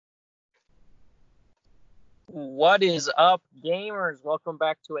What is up, gamers? Welcome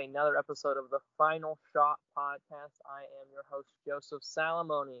back to another episode of the Final Shot Podcast. I am your host, Joseph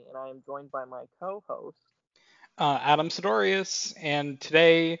Salamoni, and I am joined by my co-host, Adam Sidorius, and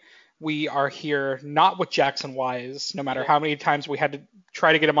today we are here not with Jackson Wise, no matter yeah, how many times we had to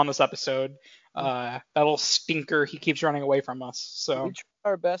try to get him on this episode. That little stinker, he keeps running away from us. we So,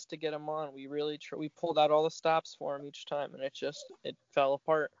 tried our best to get him on. We really we pulled out all the stops for him each time, and it fell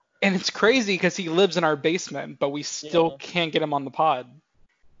apart. and it's crazy because he lives in our basement, but we still Yeah, can't get him on the pod.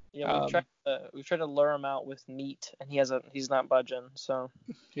 yeah, Um, we've tried to lure him out with meat, and he's not budging. So,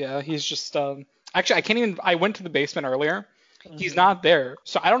 yeah, he's just actually I can't even. I went to the basement earlier. He's mm-hmm. not there,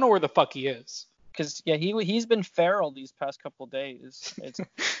 so I don't know where the fuck he is. Because he's been feral these past couple days.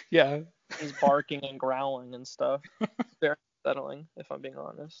 Yeah. He's barking and growling and stuff. It's very unsettling, if I'm being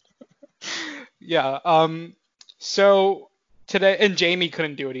honest. Yeah. So today, and Jamie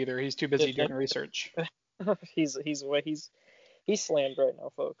couldn't do it either. He's too busy doing research. he's slammed right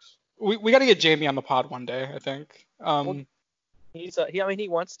now, folks. We got to get Jamie on the pod one day, I think. Well, he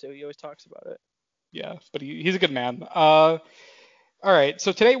wants to. He always talks about it. Yeah, but he's a good man. All right,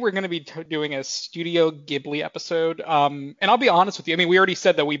 so today we're going to be doing a Studio Ghibli episode. And I'll be honest with you. I mean, we already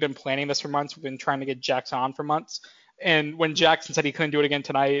said that we've been planning this for months. We've been trying to get Jackson on for months. And when Jackson said he couldn't do it again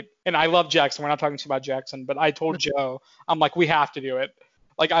tonight, and I love Jackson, we're not talking too about Jackson, but I told Joe, I'm like, we have to do it.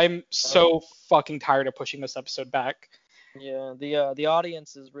 Like, I'm so fucking tired of pushing this episode back. Yeah, the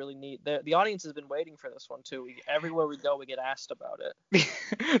audience is really neat. The audience has been waiting for this one too. Everywhere we go, we get asked about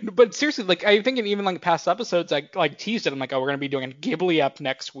it. But seriously, like I think in even like past episodes, I like teased it. I'm like, oh, we're gonna be doing a Ghibli up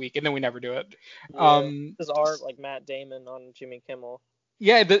next week, and then we never do it. Yeah, this is our like Matt Damon on Jimmy Kimmel.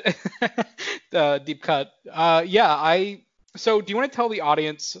 Yeah, the deep cut. So do you want to tell the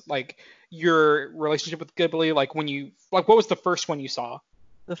audience like your relationship with Ghibli? Like what was the first one you saw?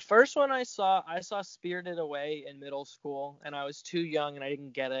 The first one I saw Spirited Away in middle school, and I was too young and I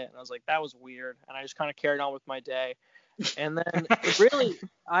didn't get it, and I was like, that was weird, and I just kind of carried on with my day. And then really,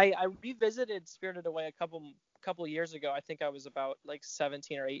 I revisited Spirited Away a couple years ago. I think I was about like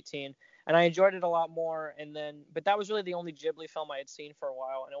 17 or 18, and I enjoyed it a lot more. But that was really the only Ghibli film I had seen for a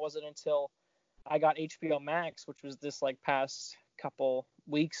while, and it wasn't until I got HBO Max, which was this like past couple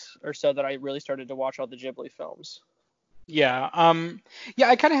weeks or so, that I really started to watch all the Ghibli films. Yeah. Yeah,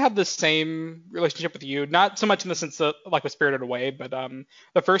 I kind of have the same relationship with you. Not so much in the sense that like with Spirited Away, but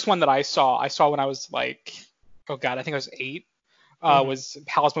the first one that I saw when I was like, oh God, I think I was 8. Mm-hmm. Was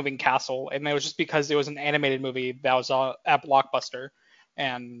Howl's Moving Castle, and it was just because it was an animated movie that was at Blockbuster,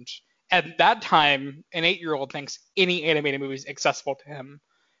 and at that time, an 8-year-old thinks any animated movie is accessible to him.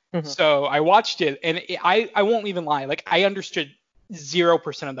 Mm-hmm. So I watched it, and I won't even lie, like I understood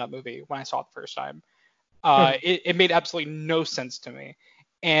 0% of that movie when I saw it the first time. It made absolutely no sense to me,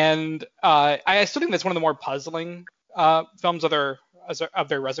 and I still think that's one of the more puzzling films of their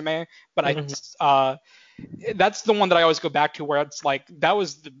resume. But Mm-hmm. That's the one that I always go back to, where it's like that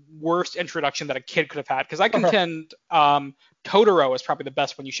was the worst introduction that a kid could have had. Because I contend Totoro is probably the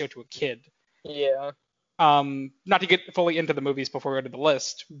best one you show to a kid. Yeah. Not to get fully into the movies before we go to the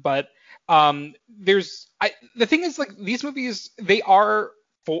list, but the thing is, like, these movies, they are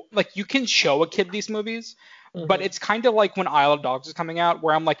like, you can show a kid these movies, but Mm-hmm. it's kind of like when Isle of Dogs is coming out,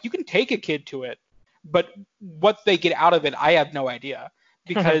 where I'm like, you can take a kid to it, but what they get out of it, I have no idea,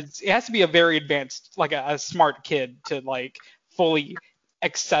 because it has to be a very advanced, like a smart kid to like fully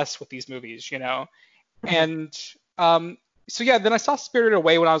access with these movies, you know? And so yeah, then I saw Spirited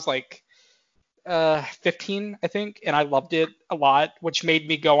Away when I was like 15, I think, and I loved it a lot, which made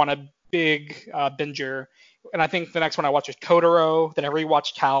me go on a big binger. And I think the next one I watched was Totoro. Then I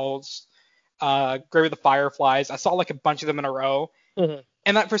rewatched Howl's, Grave of the Fireflies. I saw like a bunch of them in a row, Mm-hmm.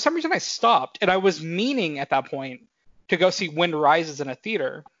 and for some reason I stopped. And I was meaning at that point to go see Wind Rises in a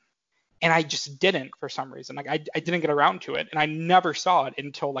theater, and I just didn't for some reason. Like I didn't get around to it, and I never saw it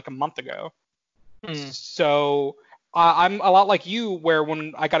until like a month ago. Mm. So I'm a lot like you, where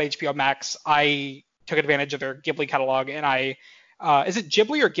when I got HBO Max, I took advantage of their Ghibli catalog, and is it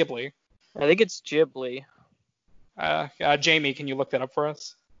Ghibli or Ghibli? I think it's Ghibli. Jamie, can you look that up for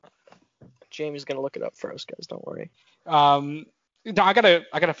us? Jamie's gonna look it up for us, guys. Don't worry. No, I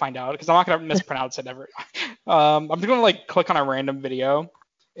gotta find out, because I'm not gonna mispronounce it ever. I'm just gonna like click on a random video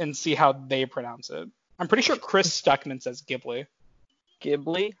and see how they pronounce it. I'm pretty sure Chris Stuckman says Ghibli.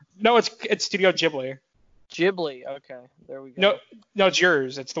 Ghibli? No, it's Studio Ghibli. Ghibli. Okay, there we go. No, it's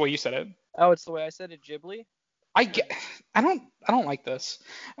yours. It's the way you said it. Oh, it's the way I said it. Ghibli. I don't like this,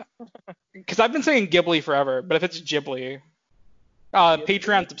 because I've been saying Ghibli forever. But if it's Ghibli, Ghibli?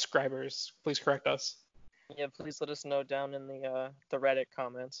 Patreon subscribers, please correct us. Yeah, please let us know down in the Reddit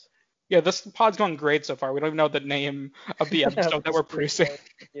comments. Yeah, this pod's going great so far. We don't even know the name of the episode that we're producing.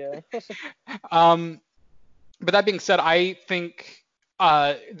 Yeah. Um, but that being said, I think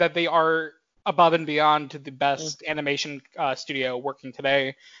that they are above and beyond to the best animation studio working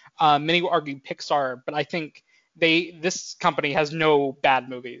today. Many will argue Pixar, but I think this company has no bad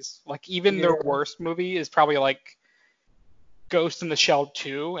movies. Like even their Yeah. worst movie is probably like Ghost in the Shell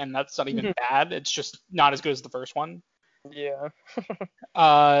 2, and that's not even bad. It's just not as good as the first one. Yeah.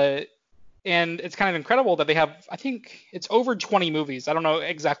 Uh, and it's kind of incredible that they have, I think it's over 20 movies. I don't know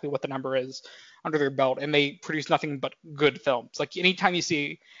exactly what the number is under their belt, and they produce nothing but good films. Like anytime you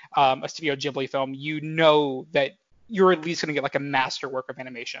see a Studio Ghibli film, you know that you're at least going to get like a masterwork of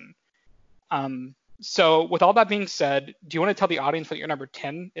animation. So with all that being said, do you want to tell the audience what your number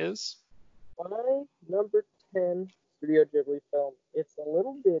 10 is? My number 10 Studio Ghibli film. It's a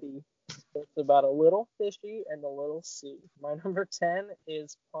little bitty. It's about a little fishy and a little sea. My number 10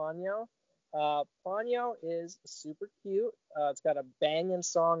 is Ponyo. Ponyo is super cute. It's got a banging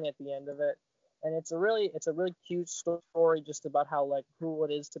song at the end of it, and it's a really cute story just about how like cool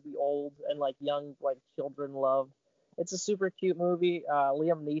it is to be old and like young like children love. It's a super cute movie.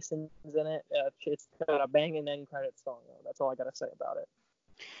 Liam Neeson's in it. It's got a banging end credit song though. That's all I gotta say about it.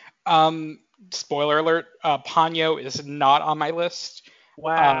 Spoiler alert, Ponyo is not on my list.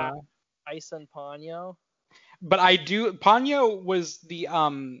 Wow, Ice and Ponyo. But I do. Ponyo was the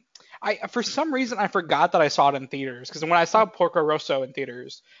I for some reason I forgot that I saw it in theaters because when I saw Porco Rosso in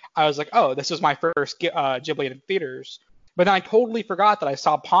theaters, I was like, oh, this was my first Ghibli in theaters. But then I totally forgot that I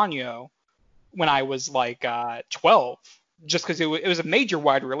saw Ponyo when I was like 12, just because it was a major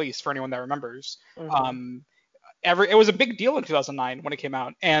wide release for anyone that remembers. It was a big deal in 2009 when it came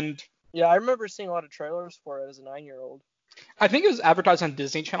out, and yeah, I remember seeing a lot of trailers for it as a 9-year-old. I think it was advertised on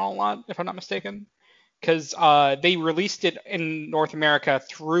Disney Channel a lot, if I'm not mistaken. Because they released it in North America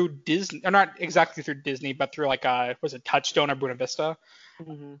through Disney, or not exactly through Disney, but through like was it Touchstone or Buena Vista?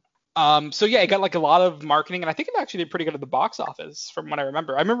 So yeah, it got like a lot of marketing, and I think it actually did pretty good at the box office from what I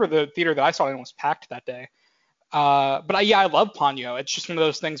remember. I remember the theater that I saw it in was packed that day. But I love Ponyo. It's just one of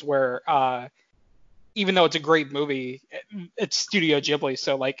those things where even though it's a great movie, it's Studio Ghibli,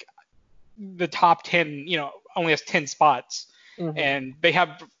 so like the top 10, only has 10 spots, and they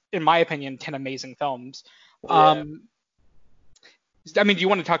have, in my opinion, 10 amazing films. Yeah. I mean, do you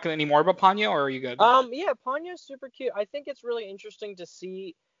want to talk any more about Ponyo, or are you good? Yeah, Ponyo's super cute. I think it's really interesting to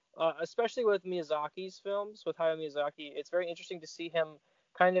see, especially with Miyazaki's films, with Hayao Miyazaki, it's very interesting to see him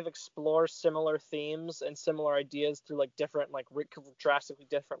kind of explore similar themes and similar ideas through like different, like drastically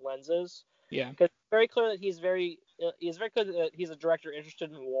different lenses. Yeah. Because it's very clear that he's very clear that he's a director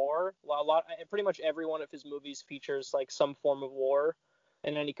interested in war. Pretty much every one of his movies features like some form of war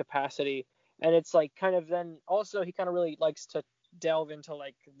in any capacity, and it's like kind of then also he kind of really likes to delve into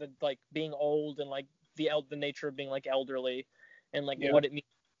like the like being old and like the nature of being like elderly and like what it means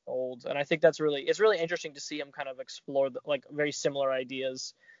to be old. And I think it's really interesting to see him kind of explore like very similar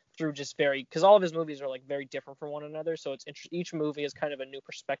ideas through just because all of his movies are like very different from one another, so it's each movie is kind of a new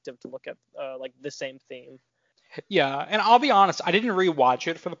perspective to look at like the same theme. Yeah, and I'll be honest, I didn't rewatch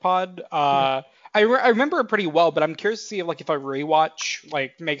it for the pod. I remember it pretty well, but I'm curious to see if a rewatch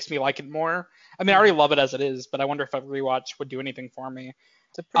like makes me like it more. I mean, I already love it as it is, but I wonder if a rewatch would do anything for me.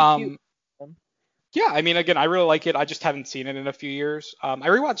 It's a pretty cute film. Yeah, I mean, again, I really like it. I just haven't seen it in a few years. I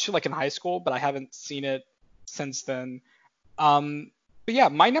rewatched it like in high school, but I haven't seen it since then. But yeah,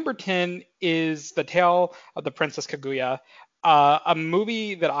 my number 10 is The Tale of the Princess Kaguya, a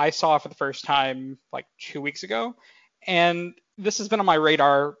movie that I saw for the first time like 2 weeks ago. And this has been on my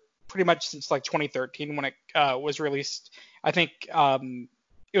radar pretty much since like 2013 when it was released. I think it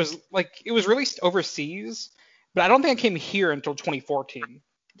was released overseas, but I don't think it came here until 2014,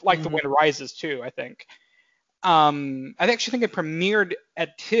 like The Wind Rises too, I think. I actually think it premiered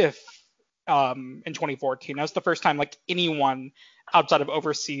at TIFF in 2014. That was the first time like anyone outside of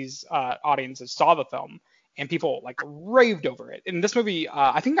overseas audiences saw the film, and people like raved over it. And this movie,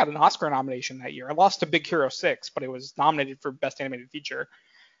 I think, got an Oscar nomination that year. I lost to Big Hero 6, but it was nominated for Best Animated Feature.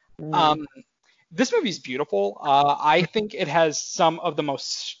 This movie's beautiful. I think it has some of the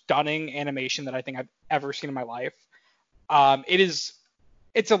most stunning animation that I think I've ever seen in my life.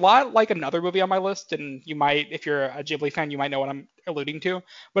 It's a lot like another movie on my list, and you might, if you're a Ghibli fan, you might know what I'm alluding to.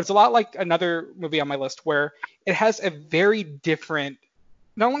 But it's a lot like another movie on my list where it has a very different,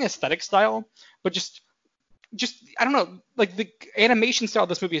 not only aesthetic style, but just I don't know, like the animation style of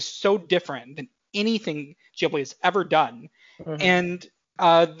this movie is so different than anything Ghibli has ever done. And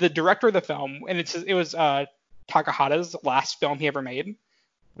the director of the film, and it was Takahata's last film he ever made.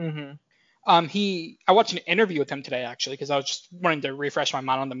 I watched an interview with him today actually because I was just wanting to refresh my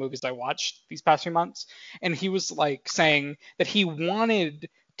mind on the movies I watched these past few months, and he was like saying that he wanted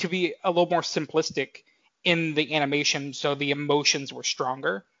to be a little more simplistic in the animation so the emotions were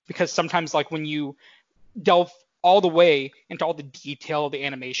stronger because sometimes like when you delve all the way into all the detail of the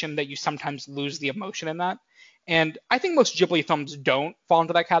animation that you sometimes lose the emotion in that. And I think most Ghibli films don't fall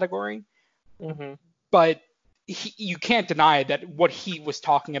into that category, Hmm. but you can't deny that what he was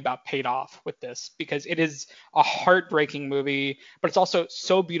talking about paid off with this because it is a heartbreaking movie, but it's also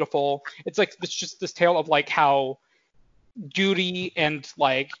so beautiful. It's like this just this tale of like how duty and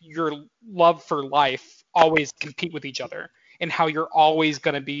like your love for life always compete with each other and how you're always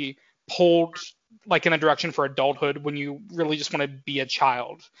going to be pulled like in a direction for adulthood when you really just want to be a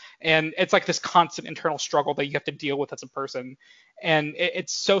child, and it's like this constant internal struggle that you have to deal with as a person, and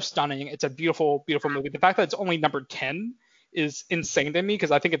it's so stunning. It's a beautiful beautiful movie. The fact that it's only number 10 is insane to me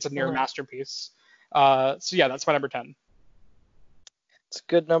because I think it's a near Hmm. masterpiece. So yeah, that's my number 10. It's a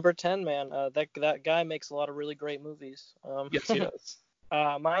good number 10, man. That guy makes a lot of really great movies. Yes, he does.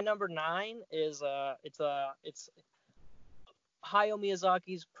 My number 9 is it's Hayao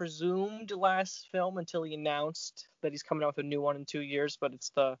Miyazaki's presumed last film until he announced that he's coming out with a new one in 2 years, but it's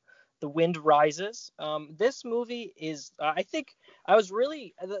the Wind Rises. This movie is, I think, I was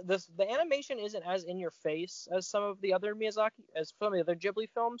really the animation isn't as in your face as some of the other Miyazaki, as some of the other Ghibli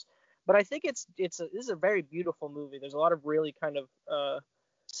films, but I think this is a very beautiful movie. There's a lot of really kind of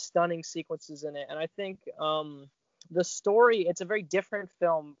stunning sequences in it, and I think the story, it's a very different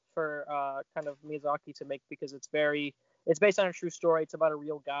film for kind of Miyazaki to make because it's based on a true story. It's about a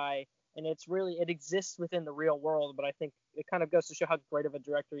real guy, and it exists within the real world. But I think it kind of goes to show how great of a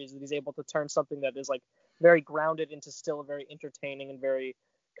director he is that he's able to turn something that is like very grounded into still a very entertaining and very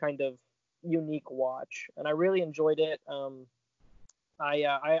kind of unique watch. And I really enjoyed it. I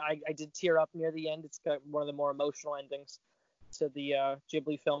did tear up near the end. It's got one of the more emotional endings to the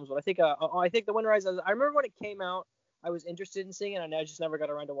Ghibli films. But I think The Wind Rises. I remember when it came out, I was interested in seeing it, and I just never got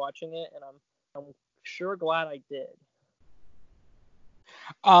around to watching it. And I'm sure glad I did.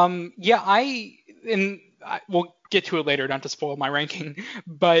 Yeah, we'll get to it later, not to spoil my ranking,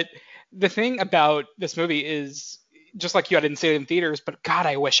 but the thing about this movie is just like you, I didn't see it in theaters, but God,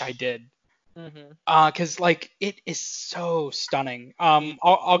 I wish I did. Mm-hmm. Because like it is so stunning.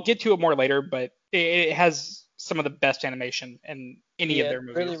 I'll get to it more later, but it has some of the best animation in any of Yeah, their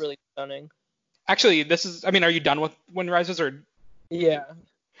really, movies. really stunning. Actually, I mean, are you done with Wind Rises or? Yeah.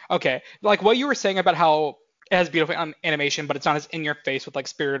 Okay, like what you were saying about how it has beautiful animation, but it's not as in your face with like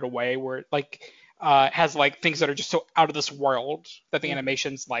Spirited Away, where it like has like things that are just so out of this world that the Mhm.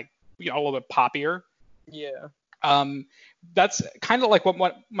 animation's like a little bit poppier. Yeah. Um, that's kind of like what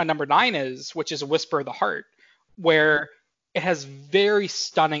my number 9 is, which is Whisper of the Heart, Mhm. where it has very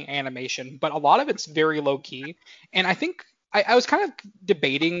stunning animation, but a lot of it's very low key. And I think I was kind of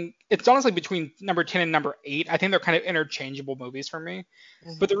debating. It's honestly between number 10 and number 8. I think they're kind of interchangeable movies for me.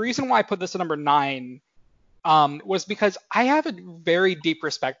 But the Mhm. reason why I put this at number 9 was because I have a very deep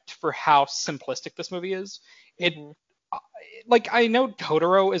respect for how simplistic this movie is. It Mhm. uh, like I know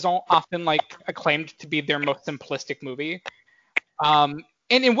Totoro is often like acclaimed to be their most simplistic movie, and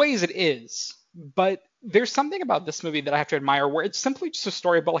in ways it is. But there's something about this movie that I have to admire, where it's simply just a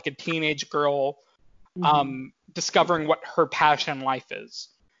story about like a teenage girl Mhm. discovering what her passion in life is,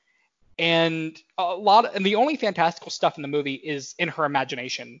 and the only fantastical stuff in the movie is in her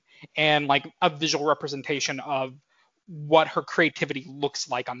imagination and like a visual representation of what her creativity looks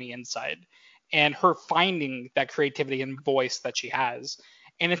like on the inside and her finding that creativity and voice that she has.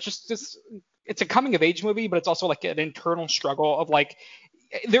 And it's just this it's a coming of age movie, but it's also like an internal struggle of like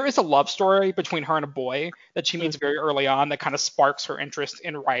there is a love story between her and a boy that she meets Mhm. very early on that kind of sparks her interest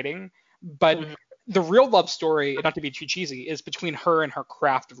in writing. But Mhm. the real love story, not to be too cheesy, is between her and her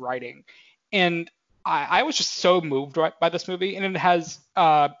craft of writing. And I was just so moved by this movie, and it has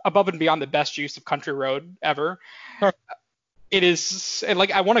above and beyond the best use of Country Road ever. It is and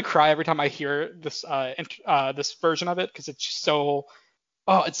like I want to cry every time I hear this version of it because it's just so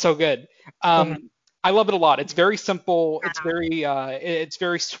it's so good. Mhm. I love it a lot. It's very simple. It's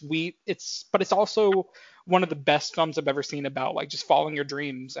very sweet. But it's also one of the best films I've ever seen about like just following your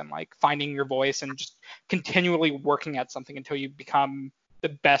dreams and like finding your voice and just continually working at something until you become the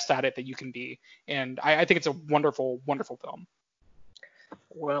best at it that you can be. And I think it's a wonderful, wonderful film.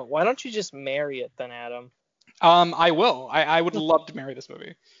 Well, why don't you just marry it then, Adam? I will. I would love to marry this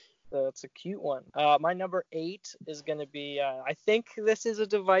movie. That's a cute one. My number 8 is gonna be. I think this is a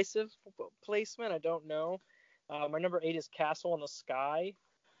divisive placement. I don't know. My number 8 is Castle in the Sky.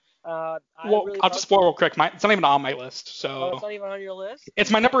 I Well, really I'll love. just spoil real quick. It's not even on my list, Oh, it's so not even on your list.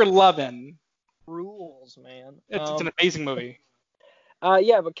 it's my number 11. Rules, man. It's an amazing movie.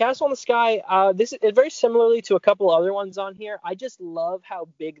 Yeah, but Castle in the Sky, this is very similarly to a couple other ones on here. I just love how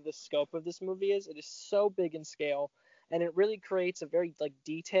big the scope of this movie is. It is so big in scale, and it really creates a very like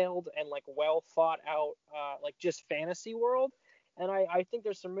detailed and like well thought out like just fantasy world. And I think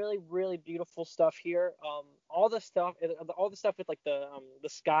there's some really really beautiful stuff here. All the stuff with like the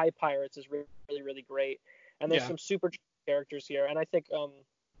sky pirates is really really great. And there's Yeah. some super characters here. And I think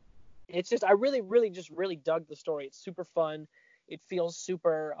it's just I really really just really dug the story. It's super fun. It feels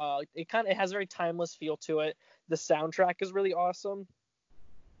super it has a very timeless feel to it. The soundtrack is really awesome.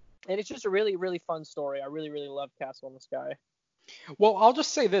 And it's just a really really fun story. I really really love Castle in the Sky. Well, I'll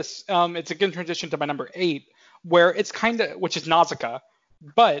just say this. It's a good transition to my number 8, where it's kind of, which is Nausicaa.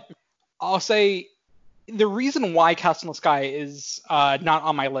 But I'll say the reason why Castle in the Sky is not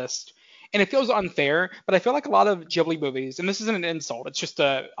on my list, and it feels unfair, but I feel like a lot of Ghibli movies, and this isn't an insult, it's just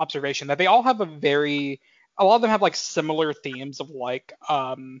a observation, that they all have a lot of them have like similar themes of like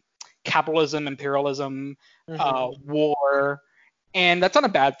capitalism, imperialism, Mhm. war, and that's not a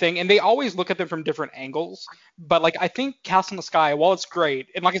bad thing. And they always look at them from different angles. But like I think Castle in the Sky, while it's great,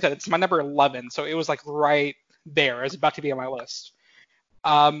 and like I said, it's my number 11, so it was like right there. It's about to be on my list.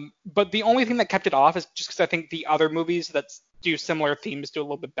 But the only thing that kept it off is just because I think the other movies that do similar themes do a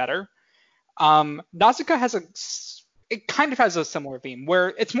little bit better. Nausicaa it kind of has a similar theme where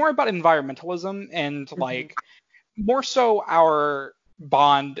it's more about environmentalism and Mhm. like more so our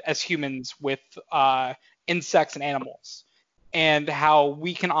bond as humans with insects and animals, and how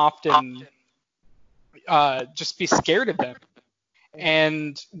we can often just be scared of them, Mhm.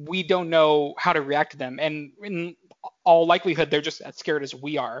 and we don't know how to react to them. And in all likelihood, they're just as scared as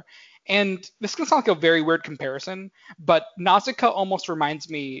we are. And this can sound like a very weird comparison, but Nausicaa almost reminds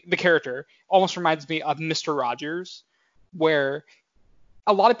me, the character almost reminds me of Mr. Rogers, where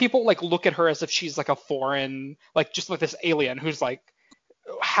a lot of people like look at her as if she's like a foreign, like just like this alien who's like,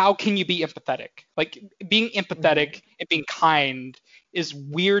 how can you be empathetic? Like being Mhm. empathetic and being kind is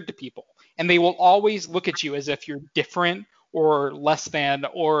weird to people, and they will always look at you as if you're different or less than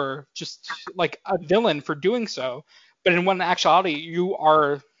or just like a villain for doing so. But in one actuality, you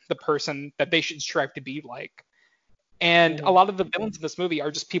are the person that they should strive to be like. And a Mhm. lot of the villains in this movie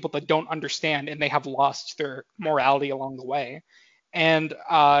are just people that don't understand and they have lost their morality along the way. And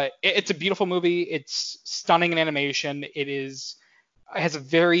it's a beautiful movie. It's stunning in animation. It has a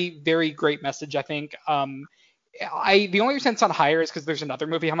very very great message. I think. The only reason it's not higher is because there's another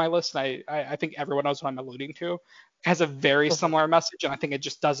movie on my list, and I think everyone knows what I'm alluding to. It has a very similar message, and I think it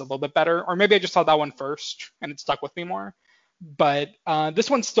just does a little bit better. Or maybe I just saw that one first, and it stuck with me more. But this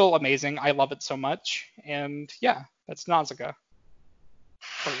one's still amazing. I love it so much, and yeah, that's Nausicaa.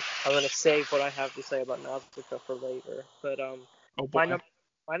 I'm gonna save what I have to say about Nausicaa for later. But Oh my boy. number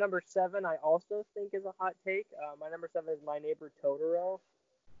my number seven I also think is a hot take. My number seven is My Neighbor Totoro.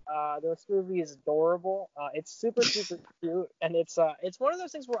 This movie is adorable. It's super super cute, and it's one of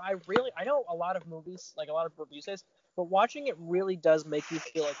those things where I know a lot of movies like a lot of reviews say this, but watching it really does make you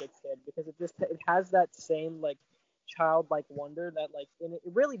feel like a kid because it has that same like childlike wonder that like and it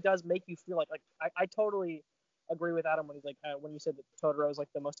really does make you feel like I totally agree with Adam when he's like when you said that Totoro is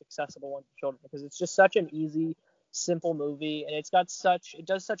like the most accessible one to children because it's just such an easy simple movie and it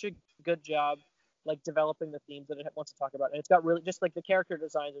does such a good job like developing the themes that it wants to talk about. And it's got really just like the character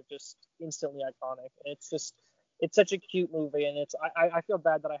designs are just instantly iconic. And it's such a cute movie, and I feel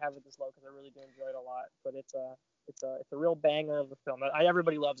bad that I have it this low because I really do enjoy it a lot. But it's a real banger of a film.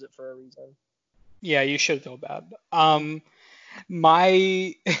 Everybody loves it for a reason. Yeah, you should feel bad.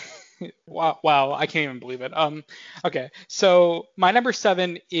 My wow, I can't even believe it. Okay, so my number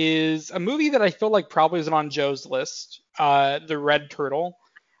 7 is a movie that I feel like probably isn't on Joe's list. The Red Turtle.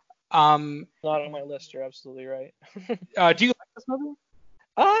 Um, Not on my list. You're absolutely right. do you like this movie?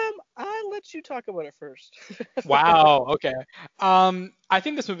 I'll let you talk about it first. Wow. Okay. I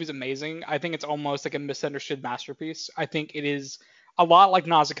think this movie's amazing. I think it's almost like a misunderstood masterpiece. I think it is a lot like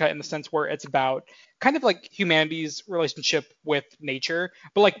Nausicaa in the sense where it's about kind of like humanity's relationship with nature,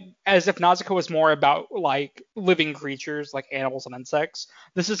 but like as if Nausicaa was more about like living creatures like animals and insects.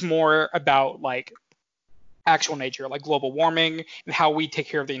 This is more about like actual nature, like global warming and how we take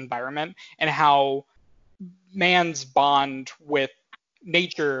care of the environment and how man's bond with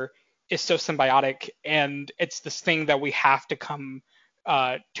nature is so symbiotic, and it's this thing that we have to come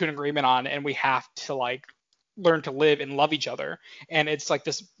to an agreement on, and we have to like learn to live and love each other. And it's like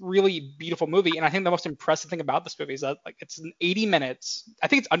this really beautiful movie. And I think the most impressive thing about this movie is that like it's 80 minutes. I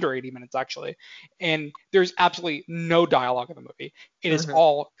think it's under 80 minutes actually, and there's absolutely no dialogue in the movie. It is Mhm.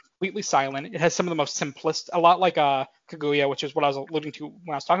 all completely silent. It has some of the most simplistic, a lot like Kaguya, which is what I was alluding to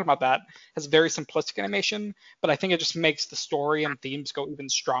when I was talking about that. Has very simplistic animation, but I think it just makes the story and themes go even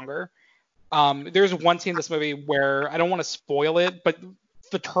stronger. There's one scene in this movie where I don't want to spoil it, but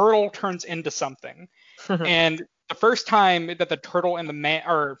the turtle turns into something, and the first time that the turtle and the man,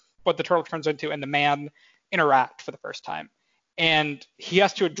 or what the turtle turns into and the man interact for the first time, and he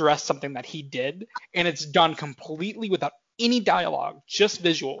has to address something that he did, and it's done completely without any dialogue, just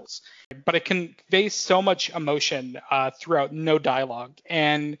visuals, but it conveys so much emotion throughout no dialogue.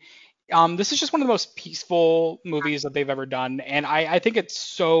 And this is just one of the most peaceful movies that they've ever done, and I think it's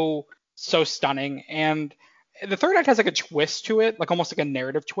so stunning. And the third act has like a twist to it, like almost like a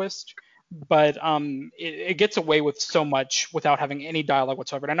narrative twist, but it gets away with so much without having any dialogue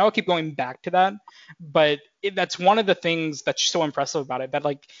whatsoever. And I know I keep going back to that, but that's one of the things that's so impressive about it, that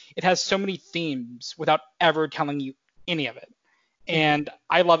like it has so many themes without ever telling you any of it. And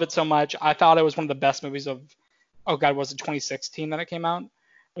I love it so much. I thought it was one of the best movies of, oh God, was it 2016 that it came out?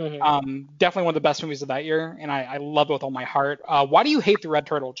 Definitely one of the best movies of that year, and I love it with all my heart. Why do you hate the Red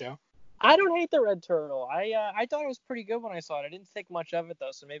Turtle, Joe? I don't hate the Red Turtle. I thought it was pretty good when I saw it. I didn't think much of it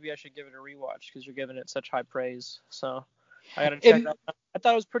though, so maybe I should give it a rewatch because you're giving it such high praise. So I gotta check that out. I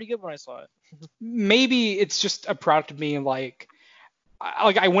thought it was pretty good when I saw it. Maybe it's just a product of me, like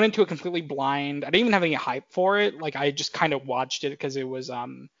I went into it completely blind. I didn't even have any hype for it. Like I just kind of watched it because it was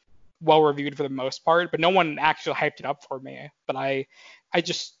well reviewed for the most part, but no one actually hyped it up for me. But I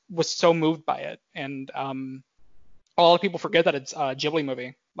just was so moved by it, and a lot of people forget that it's a Ghibli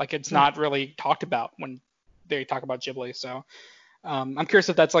movie. Like it's not really talked about when they talk about Ghibli. So I'm curious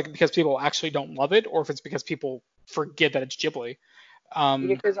if that's like because people actually don't love it, or if it's because people forget that it's Ghibli. Yeah,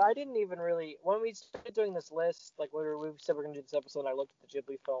 because I didn't even really, when we started doing this list, like we said we're gonna do this episode, and I looked at the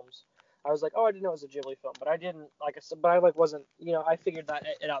Ghibli films. I was like, oh, I didn't know it was a Ghibli film, but I didn't, like I said, but I like wasn't, I figured that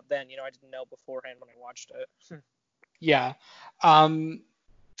it out then, I didn't know beforehand when I watched it. Yeah.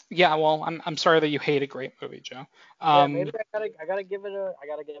 Yeah. Well, I'm sorry that you hate a great movie, Joe. Yeah, maybe I gotta give it a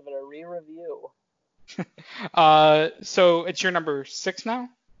re-review. So it's your number 6 now?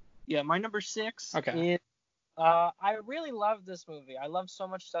 Yeah, my number 6 Okay. is. I really love this movie. I love so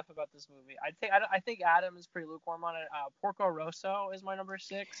much stuff about this movie. I think Adam is pretty lukewarm on it. Porco Rosso is my number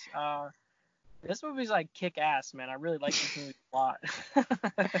 6. This movie's like kick ass, man. I really like this movie a lot.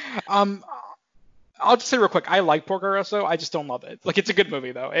 um, I'll just say real quick, I like Porco Rosso. I just don't love it. Like it's a good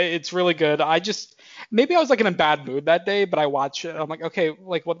movie though. It's really good. Maybe I was like in a bad mood that day, but I watch it. I'm like, okay,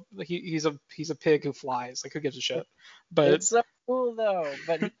 like what? He's a pig who flies. Like who gives a shit? But It's so cool though.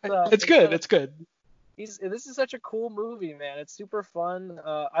 But it's good. It's good. This is such a cool movie, man. It's super fun.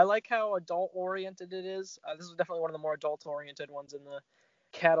 I like how adult oriented it is. This is definitely one of the more adult oriented ones in the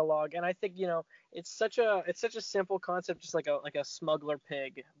catalog, and I think it's such a simple concept, just like a smuggler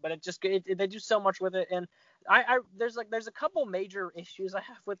pig, but they do so much with it. And there's a couple major issues I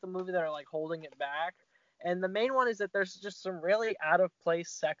have with the movie that are like holding it back, and the main one is that there's just some really out of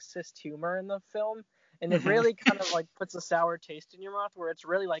place sexist humor in the film, and it really kind of like puts a sour taste in your mouth, where it's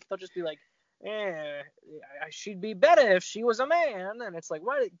really like they'll just be like, she'd be better if she was a man, and it's like,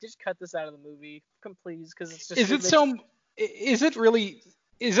 why just cut this out of the movie, please? Because it's just.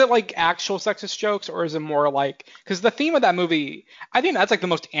 Is it like actual sexist jokes, or is it more like, because the theme of that movie, I think that's like the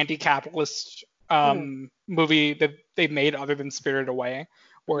most anti-capitalist movie that they've made other than Spirited Away,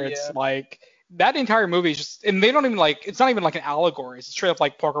 where it's like that entire movie is just, and they don't even like, it's not even like an allegory. It's straight up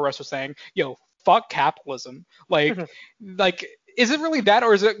like Porco Rosso saying, yo, fuck capitalism. Like, is it really that,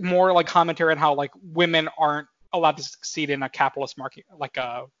 or is it more like commentary on how like women aren't allowed to succeed in a capitalist market, like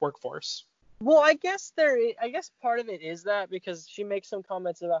a workforce? Well, I guess part of it is that, because she makes some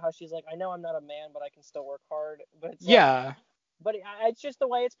comments about how she's like, I know I'm not a man, but I can still work hard. But it's it's just the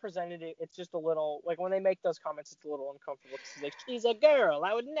way it's presented. It's just a little, like, when they make those comments, it's a little uncomfortable. She's like, she's a girl.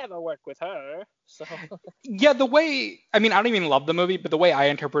 I would never work with her. So. Yeah, the way, I mean, I don't even love the movie, but the way I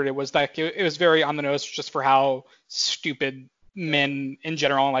interpreted it was that it was very on the nose just for how stupid men in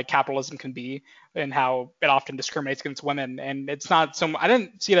general and like capitalism can be, and how it often discriminates against women. And it's not I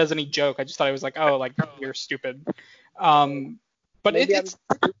didn't see it as any joke. I just thought it was like, oh, like you're stupid. But maybe I'm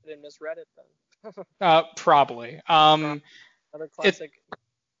stupid and misread it then. Probably. Another classic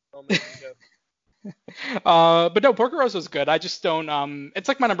moment joke. But no, Porco Rosso is good. I just don't. It's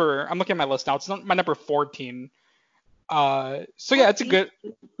like my number. I'm looking at my list now. It's not my number 14. So yeah, it's a good.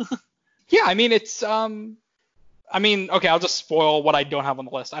 Yeah, I mean it's okay, I'll just spoil what I don't have on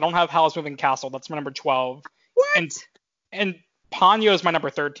the list. I don't have Howl's Moving Castle. That's my number 12. What? And Ponyo is my number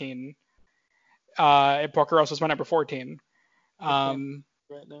 13. And Porco Rosso is my number 14. Right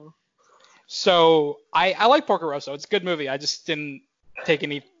now. So I like Porco Rosso. It's a good movie. I just didn't take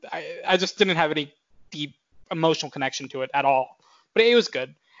any. I just didn't have any deep emotional connection to it at all. But it was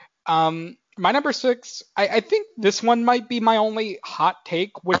good. My number six, I think this one might be my only hot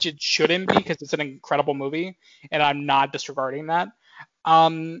take, which it shouldn't be because it's an incredible movie, and I'm not disregarding that.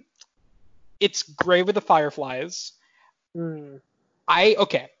 Um, it's Grave with the Fireflies. Hmm.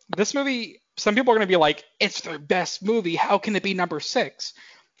 Okay, this movie, some people are gonna be like, it's their best movie. How can it be number six?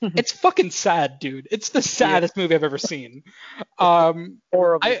 It's fucking sad, dude. It's the Yeah, saddest movie I've ever seen. it's a Um,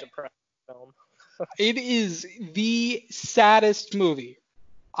 horribly I depressing film. it is the saddest movie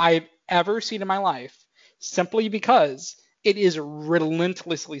I've ever seen in my life, simply because it is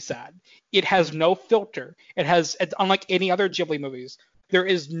relentlessly sad. It has no filter. It's unlike any other Ghibli movies. There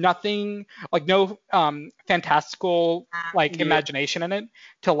is nothing like no fantastical like Yeah, imagination in it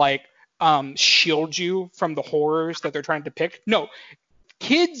to like shield you from the horrors that they're trying to depict. No,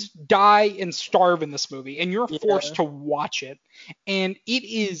 kids die and starve in this movie, and you're forced yeah, to watch it, and it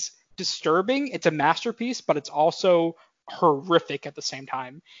is disturbing. It's a masterpiece, but it's also horrific at the same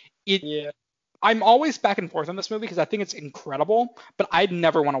time. It yeah, I'm always back and forth on this movie because I think it's incredible, but I'd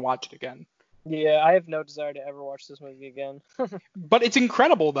never want to watch it again. yeah. I have no desire to ever watch this movie again. But it's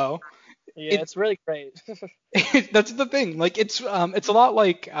incredible though. Yeah, It it's really great. that's the thing. Like it's a lot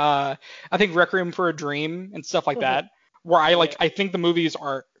like I think Requiem for a Dream and stuff like that, where Yeah, I think the movies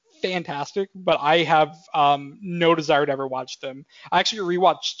are fantastic, but I have no desire to ever watch them. I actually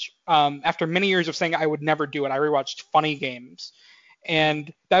rewatched after many years of saying I would never do it. I rewatched Funny Games,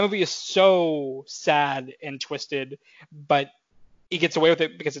 and that movie is so sad and twisted, but he gets away with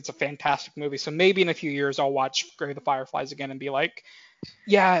it because it's a fantastic movie. So maybe in a few years I'll watch Grave of the Fireflies again and be like,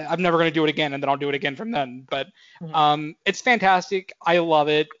 yeah, I'm never gonna do it again, and then I'll do it again from then. But it's fantastic. I love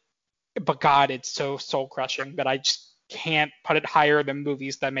it. But God, it's so soul crushing that I just can't put it higher than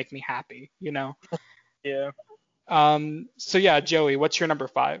movies that make me happy. You know. yeah. So yeah, Joey, what's your number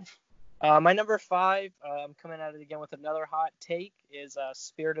five? My number five, I'm coming at it again with another hot take, is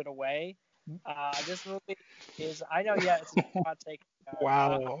Spirited Away. This movie is, I know, yeah, it's a hot take.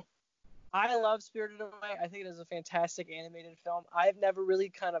 Wow. I love Spirited Away. I think it is a fantastic animated film. I've never really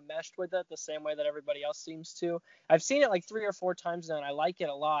kind of meshed with it the same way that everybody else seems to. I've seen it like 3 or 4 times now, and I like it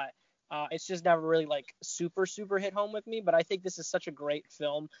a lot. It's just never really like super hit home with me. But I think this is such a great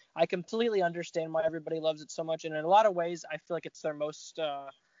film. I completely understand why everybody loves it so much, and in a lot of ways, I feel like it's their most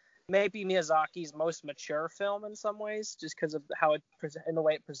maybe Miyazaki's most mature film in some ways, just because of how it in the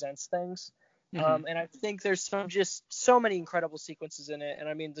way it presents things. Hmm. And I think there's just so many incredible sequences in it, and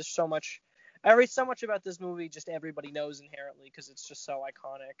I mean, there's so much about this movie just everybody knows inherently because it's just so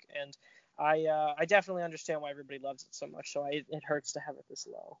iconic, and I definitely understand why everybody loves it so much. So it hurts to have it this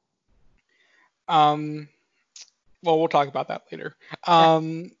low. Um, well, we'll talk about that later.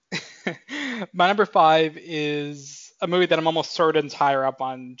 Um, my number five is a movie that I'm almost certain is higher up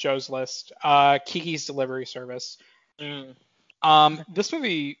on Joe's list. Kiki's Delivery Service. Mm. This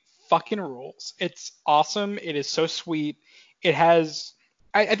movie fucking rules. It's awesome. It is so sweet. It has.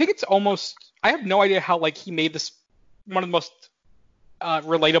 I think it's almost. I have no idea how like he made this one of the most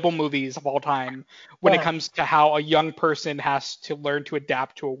relatable movies of all time when it Uh-huh. comes to how a young person has to learn to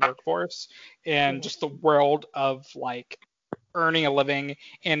adapt to a workforce and just the world of like earning a living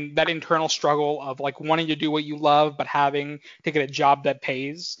and that internal struggle of like wanting to do what you love but having to get a job that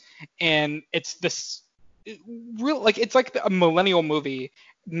pays. And it's this real like it's like a millennial movie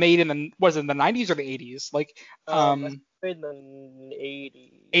made in the was it the 90s or the 80s like I um think in the 80s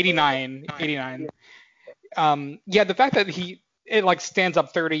or the 89 89. yeah. Yeah, the fact that it like stands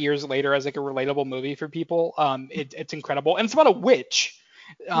up 30 years later as like a relatable movie for people, it's incredible, and it's about a witch,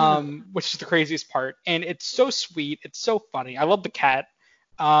 which is the craziest part, and it's so sweet, it's so funny. I love the cat.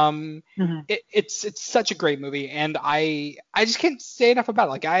 It's such a great movie, and I just can't say enough about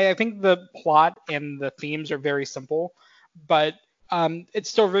it. Like I think the plot and the themes are very simple, but it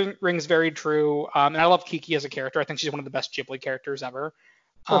still rings very true. And I love Kiki as a character. I think she's one of the best Ghibli characters ever.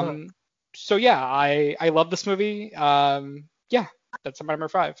 Um, so yeah, I love this movie. Yeah, that's my number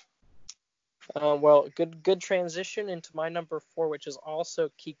five. Well, good transition into my number four, which is also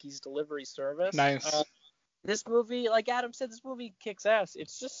Kiki's Delivery Service. Nice. This movie, like Adam said, this movie kicks ass.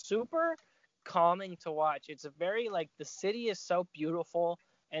 It's just super calming to watch. It's a very like the city is so beautiful,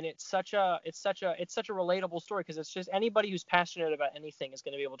 and it's such a relatable story because it's just anybody who's passionate about anything is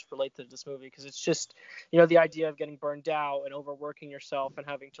going to be able to relate to this movie because it's just the idea of getting burned out and overworking yourself and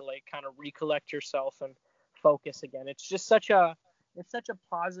having to like kind of recollect yourself and focus again. It's such a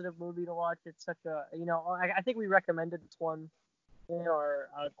positive movie to watch. It's such a I think we recommended this one in our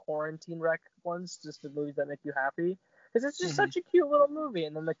quarantine rec ones, just the movies that make you happy, because it's just Hmm. such a cute little movie.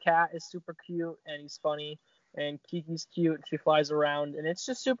 And then the cat is super cute and he's funny. and Kiki's cute. She flies around, and it's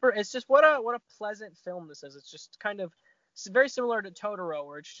just super. It's just what a pleasant film this is. It's just kind of it's very similar to Totoro,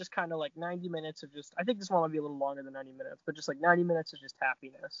 where it's just kind of like 90 minutes of just. I think this one might be a little longer than 90 minutes, but just like 90 minutes of just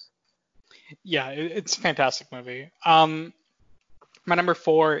happiness. Yeah, it's a fantastic movie. My number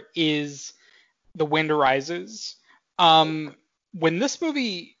 4 is The Wind Rises. When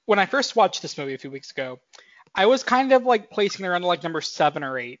I first watched this movie a few weeks ago, I was kind of like placing it around like number 7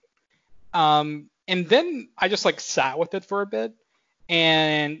 or 8. And then I just like sat with it for a bit,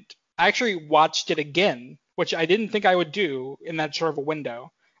 and I actually watched it again, which I didn't think I would do in that short of a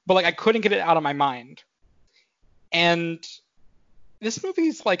window, but like I couldn't get it out of my mind. And this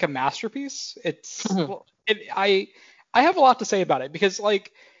movie's like a masterpiece. I have a lot to say about it because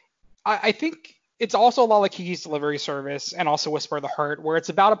like I think it's also a lot like Kiki's Delivery Service and also Whisper of the Heart, where it's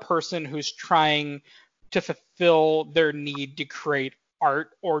about a person who's trying to fulfill their need to create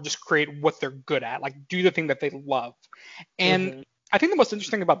art or just create what they're good at, like do the thing that they love. And I think the most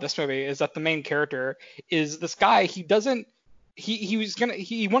interesting about this movie is that the main character is this guy. He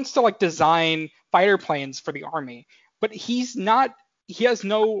wants to like design fighter planes for the army, but he has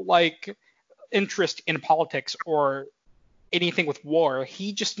no like interest in politics or anything with war.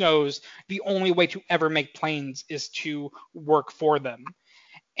 He just knows the only way to ever make planes is to work for them.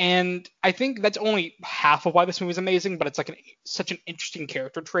 And I think that's only half of why this movie is amazing, but it's like such an interesting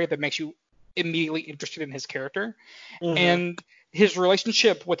character trait that makes you immediately interested in his character. And his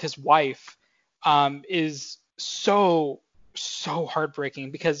relationship with his wife is so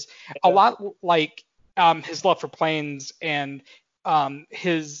heartbreaking because a lot like his love for planes and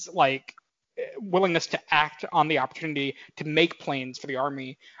his like willingness to act on the opportunity to make planes for the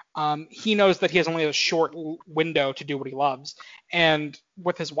army. He knows that he has only a short window to do what he loves. And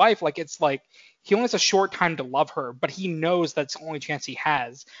with his wife, like it's like he only has a short time to love her, but he knows that's the only chance he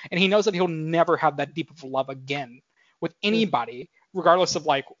has. And he knows that he'll never have that deep of love again with anybody, regardless of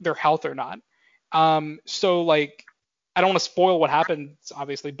like their health or not. So like I don't want to spoil what happens,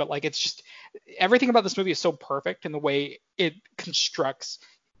 obviously, but like it's just everything about this movie is so perfect in the way it constructs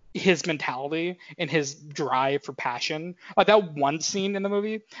his mentality and his drive for passion. Like that one scene in the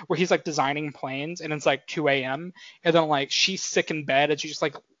movie where he's like designing planes and it's like 2 a.m. and then like she's sick in bed and she just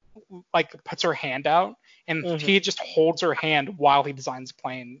like puts her hand out and he just holds her hand while he designs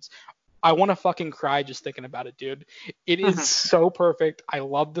planes. I want to fucking cry just thinking about it, dude. It is so perfect. I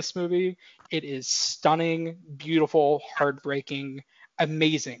love this movie. It is stunning, beautiful, heartbreaking,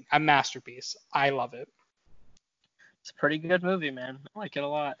 amazing, a masterpiece. I love it. It's a pretty good movie, man. I like it a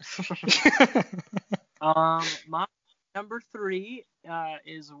lot. My number 3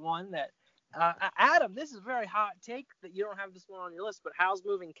 is one that Adam, this is a very hot take that you don't have this one on your list, but Howl's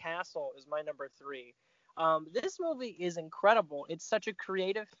Moving Castle is my number 3. This movie is incredible. It's such a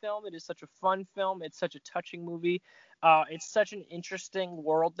creative film. It is such a fun film. It's such a touching movie. It's such an interesting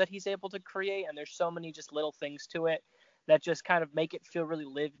world that he's able to create, and there's so many just little things to it that just kind of make it feel really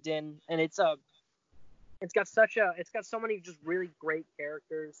lived in. And it's got so many just really great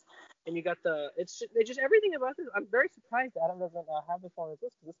characters, and you got it's just everything about this. I'm very surprised Adam doesn't have this on his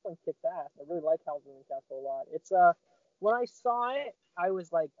list because this one kicks ass. I really like Howl's Moving Castle a lot. It's when I saw it, I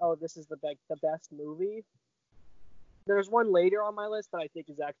was like, oh, this is the best movie. There's one later on my list that I think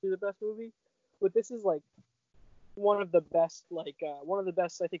is actually the best movie, but this is like one of the best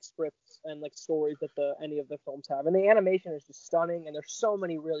I think scripts and like stories that any of the films have, and the animation is just stunning, and there's so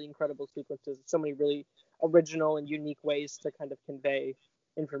many really incredible sequences, so many really original and unique ways to kind of convey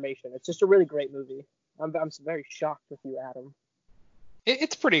information. It's just a really great movie. I'm very shocked with you, Adam.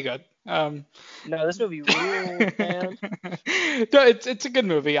 It's pretty good. No, this movie rules, man. No, it's a good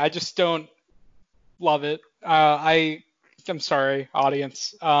movie. I just don't love it. I'm sorry,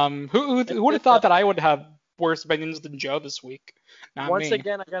 audience. Who would have thought that I would have worse opinions than Joe this week? Not Once me.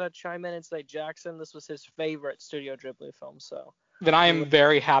 again, I gotta chime in and say Jackson, this was his favorite Studio Ghibli film, so. Then I am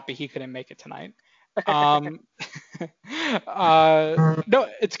very happy he couldn't make it tonight. No,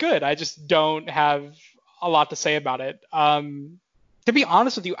 it's good. I just don't have a lot to say about it. To be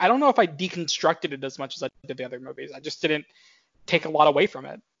honest with you, I don't know if I deconstructed it as much as I did the other movies. I just didn't take a lot away from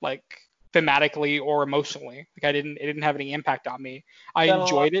it, like thematically or emotionally. Like it didn't have any impact on me. I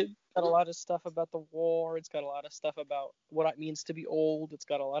enjoyed it. It's got a lot of stuff about the war. It's got a lot of stuff about what it means to be old. It's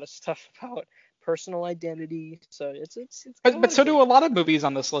got a lot of stuff about personal identity. So it's But so do a lot of movies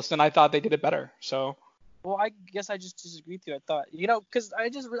on this list, and I thought they did it better. So. Well, I guess I just disagree with you. I thought, because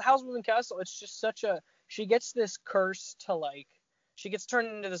Howl's Moving Castle, it's just she gets this curse to like, she gets turned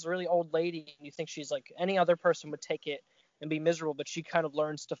into this really old lady, and you think she's like any other person would take it and be miserable, but she kind of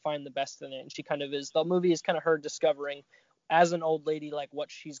learns to find the best in it, and she kind of is. The movie is kind of her discovering as an old lady, like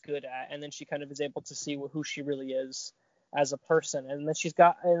what she's good at, and then she kind of is able to see who she really is as a person. And then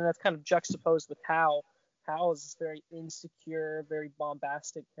and that's kind of juxtaposed with Hal. Hal is this very insecure, very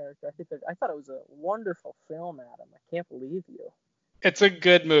bombastic character. I thought it was a wonderful film, Adam. I can't believe you. It's a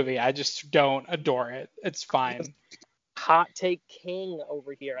good movie. I just don't adore it. It's fine. Hot take king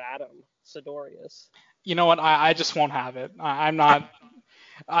over here, Adam Sidorius. You know what? I just won't have it. I'm not.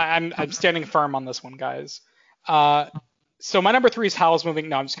 I'm standing firm on this one, guys. So my number three is Howl's Moving.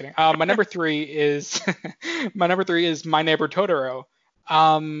 No, I'm just kidding. My number three is my number three is My Neighbor Totoro.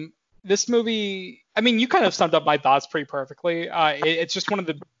 This movie, I mean, you kind of summed up my thoughts pretty perfectly. It's just one of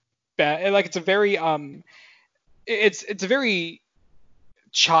the best. Like, it's a very it's a very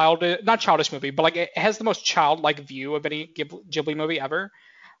not childish movie, but like it has the most childlike view of any Ghibli movie ever.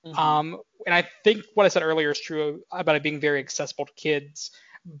 Mm-hmm. And I think what I said earlier is true about it being very accessible to kids.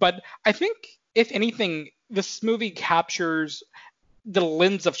 But I think, if anything, this movie captures the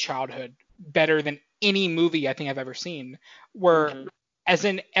lens of childhood better than any movie I think I've ever seen. Where, as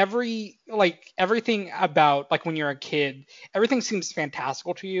in everything about like when you're a kid, everything seems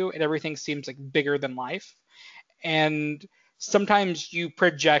fantastical to you, and everything seems like bigger than life. And sometimes you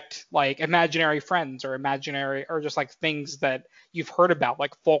project like imaginary friends or imaginary or just like things that you've heard about,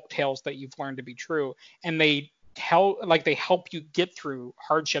 like folk tales that you've learned to be true, and they help you get through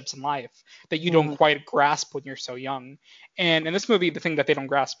hardships in life that you don't quite grasp when you're so young. And in this movie, the thing that they don't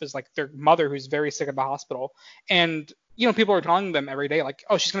grasp is like their mother, who's very sick at the hospital, and people are telling them every day like,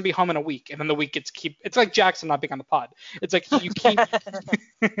 oh, she's gonna be home in a week, and then the week it's like Jackson not being on the pod. It's like you keep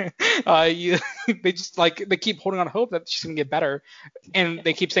they just like they keep holding on hope that she's gonna get better, and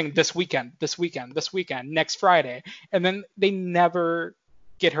they keep saying this weekend, next Friday, and then they never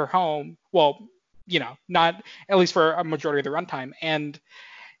get her home. Well, not at least for a majority of the runtime. And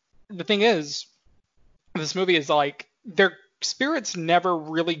the thing is, this movie is like their spirits never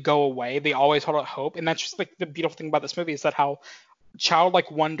really go away. They always hold out hope, and that's just like the beautiful thing about this movie is that how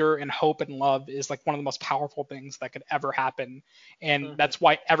childlike wonder and hope and love is like one of the most powerful things that could ever happen. And that's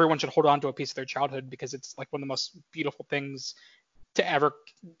why everyone should hold on to a piece of their childhood, because it's like one of the most beautiful things to ever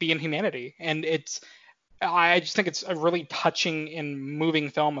be in humanity. And I just think it's a really touching and moving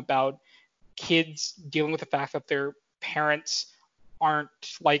film about kids dealing with the fact that their parents aren't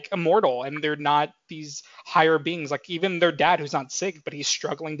like immortal, and they're not these higher beings. Like even their dad, who's not sick, but he's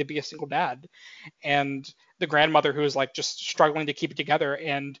struggling to be a single dad, and the grandmother, who is like just struggling to keep it together,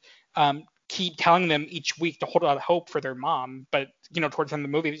 and keep telling them each week to hold out hope for their mom. But towards the end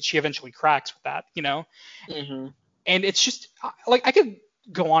of the movie, she eventually cracks with that. And it's just like, I could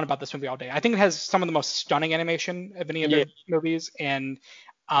go on about this movie all day. I think it has some of the most stunning animation of any of their movies, and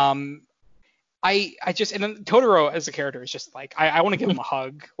I just, and then Totoro as a character is just like, I want to give him a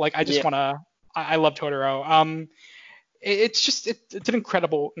hug. Like I just want to, I love Totoro. It's an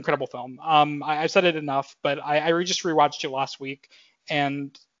incredible film. I've said it enough, but I just rewatched it last week,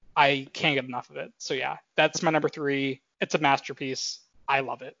 and I can't get enough of it. So yeah, that's my number three. It's a masterpiece. I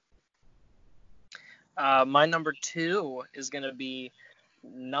love it. My number two is going to be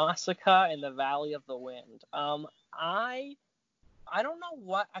Nausicaa in the Valley of the Wind. I don't know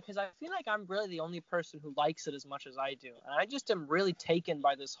what, because I feel like I'm really the only person who likes it as much as I do, and I just am really taken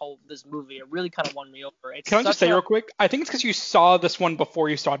by this movie. It really kind of won me over. Can I just say real quick? I think it's because you saw this one before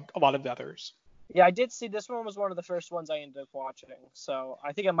you saw a lot of the others. Yeah, I did see this one. Was one of the first ones I ended up watching, so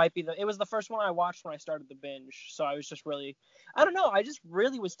I think it might be it was the first one I watched when I started the binge. So I was just really, I don't know, I just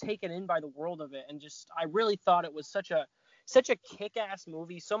really was taken in by the world of it, and just I really thought it was such a kick-ass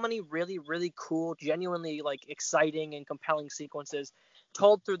movie. So many really, really cool, genuinely like exciting and compelling sequences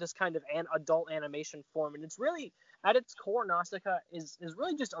told through this kind of adult animation form. And it's really, at its core, Nausicaa is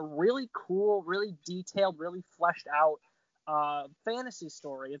really just a really cool, really detailed, really fleshed out fantasy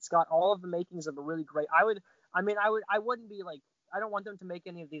story. It's got all of the makings of a really great. I wouldn't be like, I don't want them to make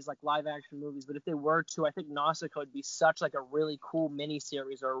any of these like live action movies, but if they were to, I think Nausicaa would be such like a really cool mini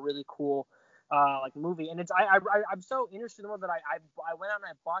series or a really cool like movie. And it's I'm so interested in it that I went out and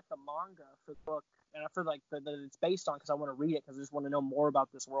I bought the manga for the book, and for like that it's based on, because I want to read it, because I just want to know more about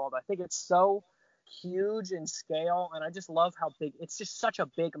this world. I think it's so huge in scale, and I just love how big it's just such a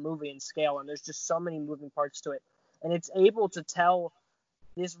big movie in scale, and there's just so many moving parts to it, and it's able to tell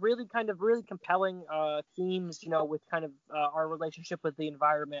this really compelling themes, with kind of our relationship with the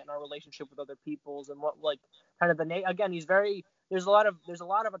environment and our relationship with other peoples, and what like kind of again, there's a lot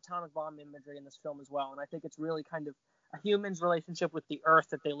of atomic bomb imagery in this film as well, and I think it's really kind of a human's relationship with the earth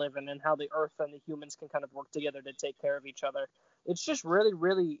that they live in, and how the earth and the humans can kind of work together to take care of each other. It's just really,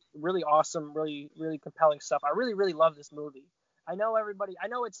 really, really awesome, really, really compelling stuff. I really, really love this movie. I know everybody. I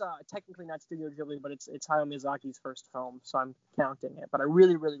know it's technically not Studio Ghibli, but it's Hayao Miyazaki's first film, so I'm counting it. But I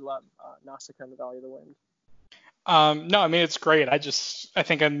really really love Nausicaa and the Valley of the Wind. No, I mean it's great. I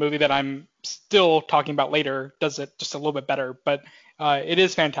think a movie that I'm still talking about later does it just a little bit better, but it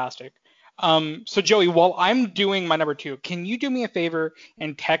is fantastic. So Joey, while I'm doing my number two, can you do me a favor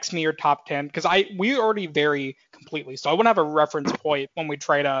and text me your top 10? Because we already vary completely, so I want to have a reference point when we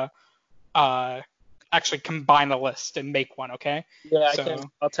try to uh, actually combine a list and make one. Okay? Yeah, I can.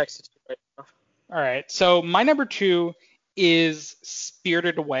 So I'll text it to you right now. all right. So my number two is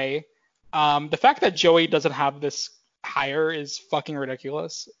Spirited Away. The fact that Joey doesn't have this higher is fucking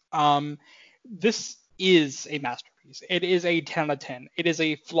ridiculous. This is a masterpiece. It is a 10 out of 10. It is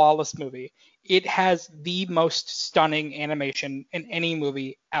a flawless movie. It has the most stunning animation in any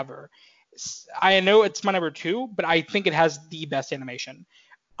movie ever. I know it's my number two, but I think it has the best animation.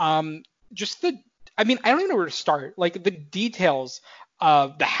 Um, just the, I mean, I don't even know where to start. Like the details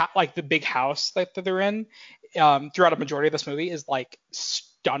of like the big house that they're in, throughout a majority of this movie is like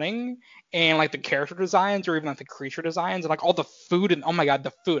stunning, and like the character designs or even like the creature designs and like all the food, and oh my god,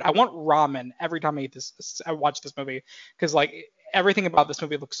 the food. I want ramen every time I watch this movie, because like everything about this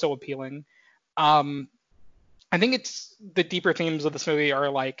movie looks so appealing. Um, I think it's the deeper themes of this movie are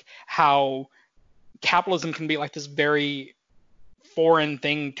like how capitalism can be like this very foreign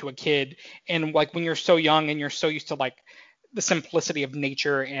thing to a kid, and like when you're so young and you're so used to like the simplicity of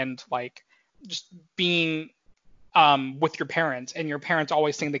nature and like just being with your parents, and your parents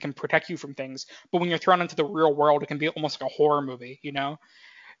always think they can protect you from things, but when you're thrown into the real world it can be almost like a horror movie, you know.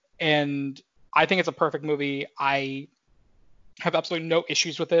 And I think it's a perfect movie. I have absolutely no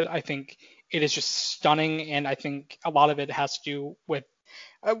issues with it. I think it is just stunning, and I think a lot of it has to do with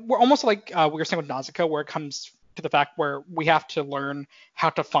we're almost like we were saying with Nausicaa, where it comes to the fact where we have to learn how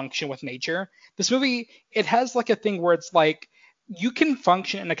to function with nature. This movie, it has like a thing where it's like you can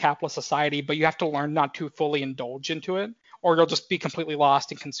function in a capitalist society, but you have to learn not to fully indulge into it, or you'll just be completely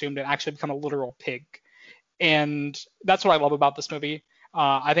lost and consumed and actually become a literal pig. And that's what I love about this movie.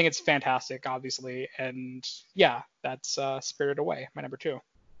 I think it's fantastic, obviously, and yeah, that's Spirited Away, my number two.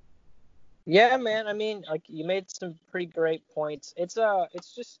 Yeah, man. I mean, like you made some pretty great points. It's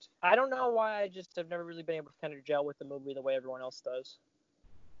just I don't know why I just have never really been able to kind of gel with the movie the way everyone else does.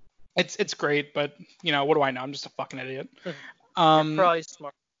 It's great, but you know, what do I know? I'm just a fucking idiot. You're Um, probably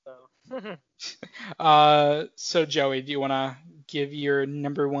smart though. so Joey, do you want to give your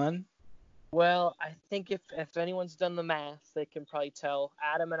number one? Well, I think if anyone's done the math, they can probably tell.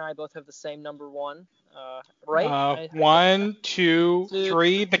 Adam and I both have the same number one, right? I think One, two, two,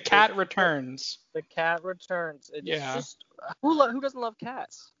 three. The three. cat returns. The cat returns. It's Yeah. just who doesn't love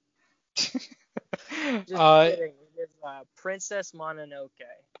cats? Just uh, kidding. It is Princess Mononoke.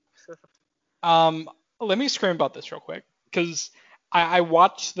 um, let me scream about this real quick, because I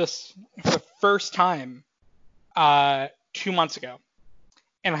watched this for the first time 2 months ago,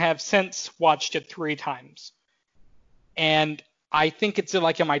 and I have since watched it 3 times, and I think it's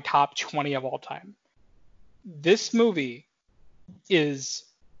like in my top 20 of all time. This movie is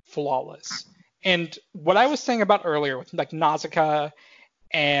flawless. And what I was saying about earlier with like Nausicaa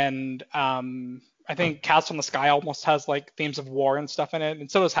and I think Castle in the Sky almost has like themes of war and stuff in it,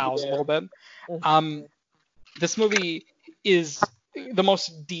 and so does House a Yeah. little bit. Um, this movie is the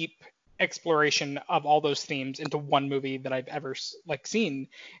most deep exploration of all those themes into one movie that I've ever like seen.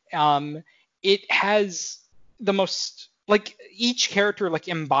 It has the most like each character like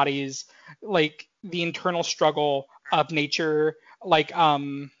embodies like the internal struggle of nature. Like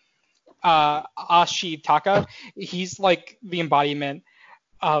Ashitaka, he's like the embodiment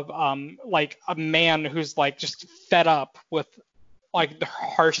of like a man who's like just fed up with like the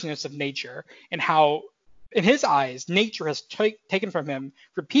harshness of nature, and how in his eyes nature has taken from him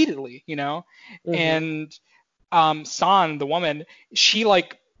repeatedly, you know. Mm-hmm. And San, the woman, she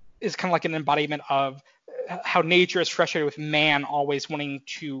like is kind of like an embodiment of how nature is frustrated with man always wanting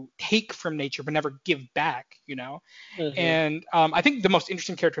to take from nature but never give back, you know. Mm-hmm. And I think the most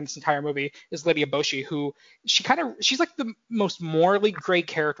interesting character in this entire movie is Lydia Boshi, who she's like the most morally gray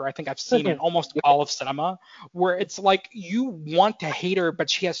character I think I've seen in almost all of cinema, where it's like you want to hate her, but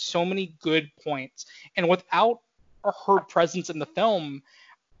she has so many good points, and without her presence in the film,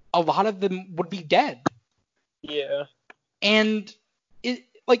 a lot of them would be dead. Yeah. And it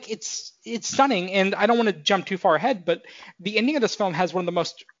like it's stunning, and I don't want to jump too far ahead, but the ending of this film has one of the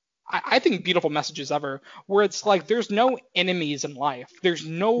most I think beautiful messages ever, where it's like there's no enemies in life. There's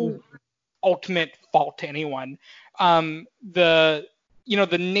no ultimate fault to anyone. The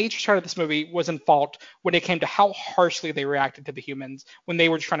the nature side of this movie was in fault when it came to how harshly they reacted to the humans when they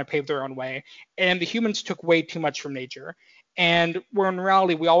were trying to pave their own way, and the humans took way too much from nature. And where in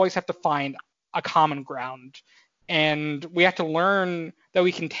reality, we always have to find a common ground. And we have to learn that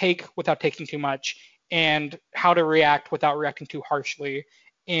we can take without taking too much and how to react without reacting too harshly.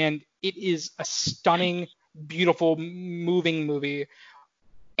 And it is a stunning, beautiful, moving movie.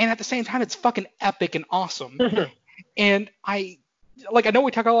 And at the same time, it's fucking epic and awesome. And I know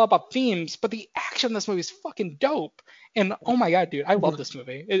we talk a lot about themes, but the action in this movie is fucking dope. And oh my god, dude, I love this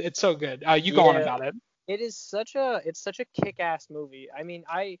movie. It's so good. You go on Yeah, about it. it's such a kick-ass movie. I mean,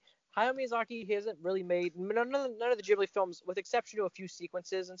 Hayao Miyazaki, he hasn't really made none of the Ghibli films, with exception to a few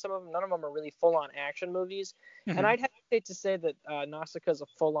sequences, and some of them, none of them are really full-on action movies. And Mhm. I'd hesitate to say that Nausicaa is a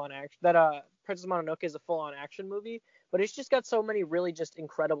full-on action, that Princess Mononoke is a full-on action movie, but it's just got so many really just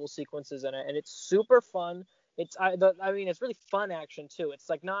incredible sequences in it, and it's super fun. I mean, it's really fun action too. It's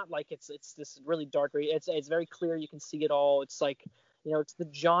like not like it's this really dark. It's very clear. You can see it all. It's like, it's the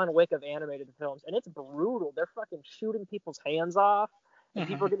John Wick of animated films, and it's brutal. They're fucking shooting people's hands off, and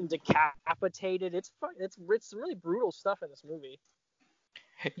people are Mhm. getting decapitated. It's some really brutal stuff in this movie.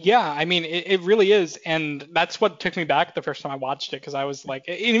 Yeah, I mean, it really is, and that's what took me back the first time I watched it because I was like,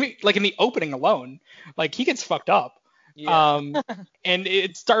 in the opening alone, like he gets fucked up, Yeah. um, and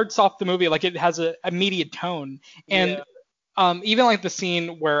it starts off the movie like it has a immediate tone, and Yeah. even like the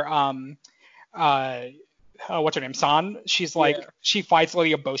scene where uh, what's her name, San, she's like Yeah. she fights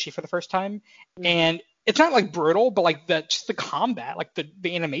Lady Oboshi for the first time, Hmm. and it's not like brutal, but like just the combat, like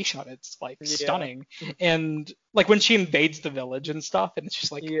the animation of it's like Yeah. stunning, and like when she invades the village and stuff, and it's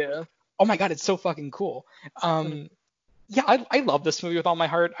just like, Yeah. oh my god, it's so fucking cool. Yeah, I love this movie with all my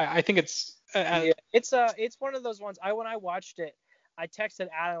heart. I think it's Yeah, it's one of those ones. When I watched it, I texted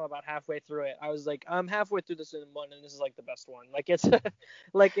Adam about halfway through it. I was like, I'm halfway through this in one, and this is like the best one. Like it's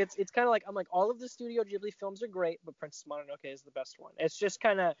like it's kind of like, I'm like, all of the Studio Ghibli films are great, but Princess Mononoke is the best one. It's just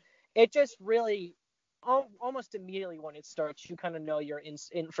kind of, it just really, almost immediately when it starts, you kind of know you're in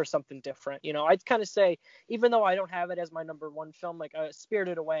for something different. I'd kind of say, even though I don't have it as my number one film, like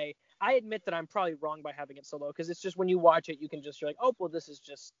Spirited Away, I admit that I'm probably wrong by having it so low, because it's just when you watch it, you're like, oh, well, this is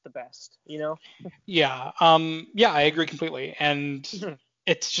just the best. yeah, yeah, I agree completely, and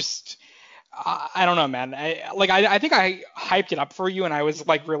it's just I don't know, man. I think I hyped it up for you, and I was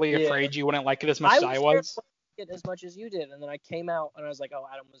like really Yeah. afraid you wouldn't like it as much I as I was scared was. I wouldn't like it as much as you did, and then I came out and I was like, oh,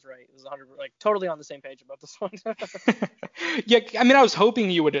 Adam was right. It was 100, like, totally on the same page about this one. Yeah, I mean, I was hoping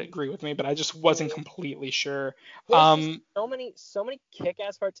you would agree with me, but I just wasn't Yeah. completely sure. There's just so many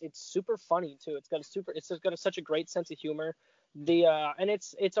kick-ass parts. It's super funny too. It's just got such a great sense of humor. And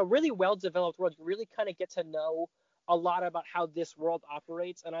it's a really well developed world. You really kind of get to know a lot about how this world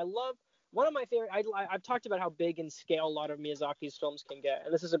operates. And I love, one of my favorite. I've talked about how big in scale a lot of Miyazaki's films can get,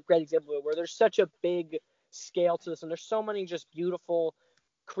 and this is a great example of where there's such a big scale to this, and there's so many just beautiful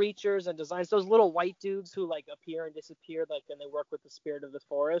creatures and designs. Those little white dudes who like appear and disappear, like, and they work with the spirit of the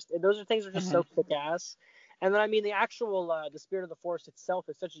forest. And those are things that are just so Mhm. kick ass. And then, I mean, the actual the spirit of the forest itself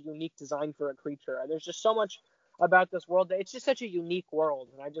is such a unique design for a creature. And there's just so much about this world that it's just such a unique world,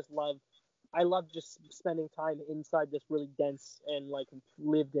 and I love just spending time inside this really dense and like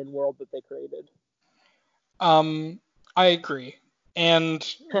lived in world that they created. Um, I agree. And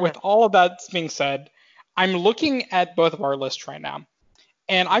with all of that being said, I'm looking at both of our lists right now,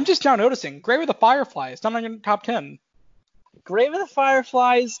 and I'm just now noticing Grave of the Fireflies not on your top 10. Grave of the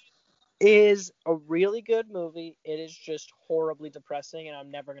Fireflies is a really good movie. It is just horribly depressing, and I'm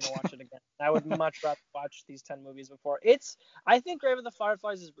never gonna watch it again. I would much rather watch these 10 movies before. I think Grave of the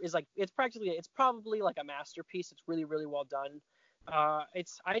Fireflies is like, it's probably like a masterpiece. It's really, really well done.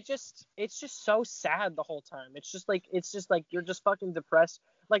 It's just so sad the whole time. It's just like you're just fucking depressed.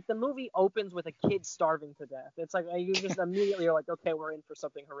 Like, the movie opens with a kid starving to death. It's like you just immediately are like, okay, we're in for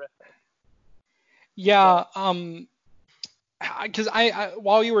something horrific. So Yeah, because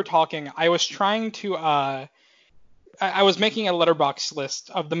while you were talking, I was trying to I was making a letterbox list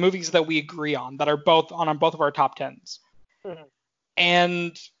of the movies that we agree on that are both on both of our top tens,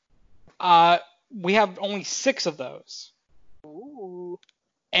 and uh, we have only 6 of those. ooh,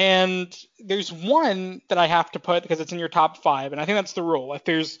 And there's one that I have to put because it's in your top 5, and I think that's the rule. If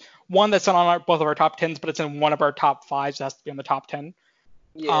there's one that's not on both of our top 10s, but it's in one of our top 5s, it has to be on the top 10.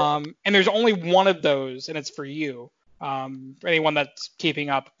 yeah. And there's only one of those, and it's for you. Anyone that's keeping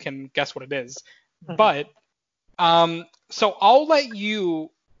up can guess what it is. But so I'll let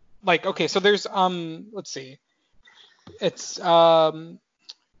you, like, okay, so there's let's see, it's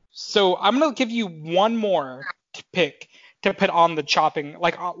so I'm gonna give you one more to pick to put on the chopping,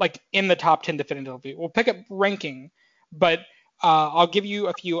 like in the top 10 definitively. We'll pick up ranking, but I'll give you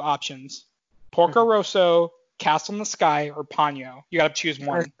a few options: Porco Rosso, Castle in the Sky, or Ponyo. You gotta choose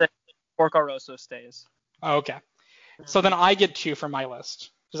one. Porco Rosso stays. Oh, okay. So then I get 2 from my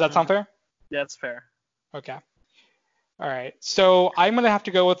list. Does that sound fair? That's fair. Okay. All right. So I'm gonna have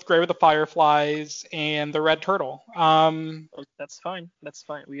to go with Grave of the Fireflies and the Red Turtle. That's fine. That's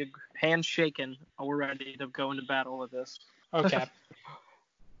fine. We hands shaken. We're ready to go into battle with this. Okay. All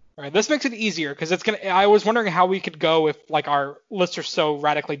right. This makes it easier because it's gonna. I was wondering how we could go if like our lists are so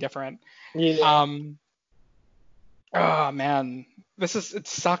radically different. Yeah. Oh man, it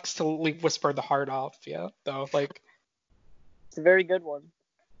sucks to leave Whisper the Heart off. Yeah. Though like. It's a very good one.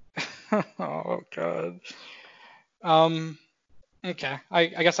 Oh god. Okay. I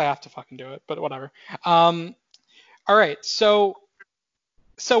guess I have to fucking do it, but whatever. All right. So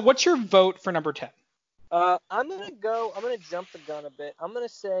what's your vote for number 10? I'm gonna jump the gun a bit. I'm gonna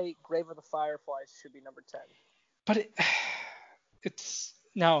say Grave of the Fireflies should be number 10. But it's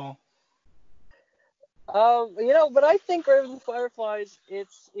no. But I think Grave of the Fireflies,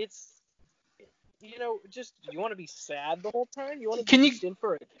 it's just you want to be sad the whole time. You want to be in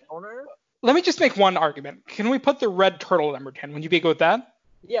for a counter. Let me just make one argument. Can we put the Red Turtle number 10? Would you be good with that?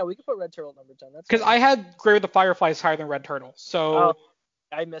 Yeah, we could put Red Turtle number 10. That's because I had Grave of the Fireflies higher than Red Turtle. So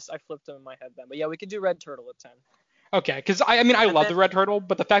I flipped them in my head then. But yeah, we could do Red Turtle at 10. Okay, because I love the Red Turtle,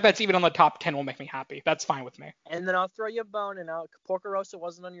 but the fact that it's even on the top 10 will make me happy. That's fine with me. And then I'll throw you a bone, and Porco Rosso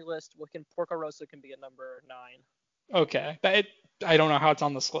wasn't on your list. Porco Rosso can be at number 9. Okay, I don't know how it's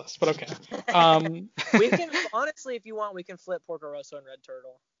on this list, but okay. We can honestly, if you want, we can flip Porco Rosso and Red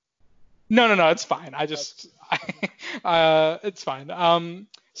Turtle. No, it's fine. It's fine.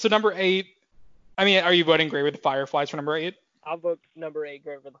 So number 8. I mean, are you voting Grave with the Fireflies for number 8? I'll vote number 8,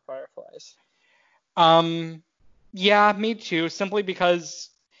 Grave with the Fireflies. Yeah, me too. Simply because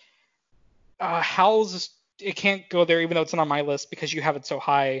Howl's it can't go there even though it's not on my list because you have it so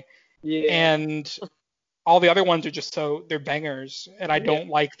high. Yeah. And all the other ones are just they're bangers, and I don't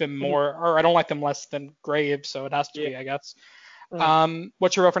like them more, or I don't like them less than Grave, so it has to be, I guess.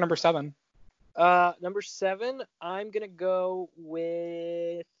 What's your vote for number 7? Number 7, I'm gonna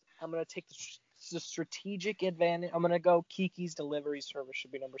take the strategic advantage. I'm gonna go Kiki's Delivery Service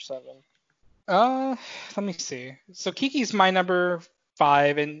should be number 7. Let me see. So Kiki's my number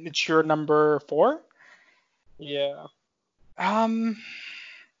 5, and it's your number 4? Yeah.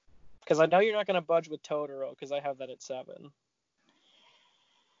 Because I know you're not gonna budge with Totoro, because I have that at 7.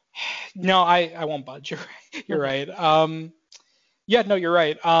 No, I won't budge. You're right. Yeah, no, you're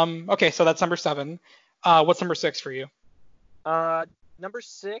right. Okay, so that's number 7. What's number 6 for you? Number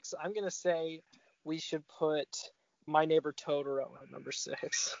 6, I'm gonna say we should put My Neighbor Totoro at number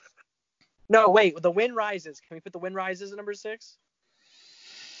 6. No, wait, The Wind Rises. Can we put The Wind Rises at number 6?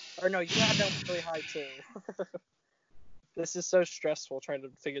 Or no, you have that one really high too. This is so stressful trying to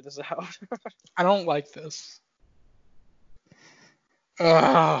figure this out. I don't like this.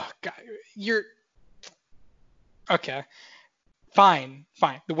 God, you're okay. Fine.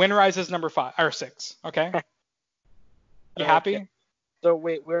 The Wind Rises number 5 or 6. Okay. You happy? So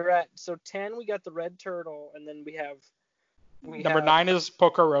wait, we're at 10. We got the Red Turtle, and then we have number 9 is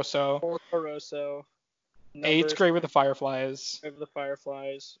Porco Rosso. 8's Grave of the Fireflies.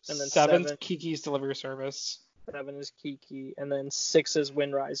 And then 7's Kiki's Delivery Service. 7 is Kiki, and then 6 is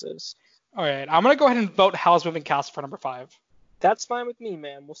Wind Rises. All right, I'm gonna go ahead and vote Howl's Moving Castle for number 5. That's fine with me,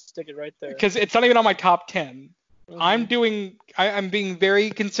 man. We'll stick it right there. Because it's not even on my top 10. Mm-hmm. I'm being very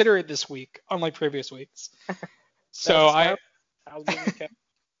considerate this week, unlike previous weeks. So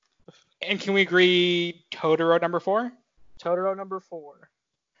And can we agree Totoro number 4? Totoro number 4.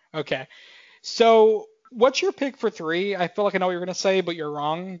 Okay. So what's your pick for 3? I feel like I know what you're gonna say, but you're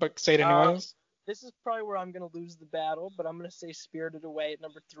wrong. But say it anyways. This is probably where I'm gonna lose the battle, but I'm gonna say Spirited Away at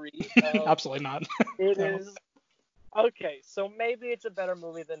number 3. Absolutely not. It is. Okay, so maybe it's a better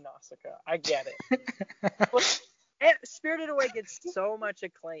movie than Nausicaa. I get it. But Spirited Away gets so much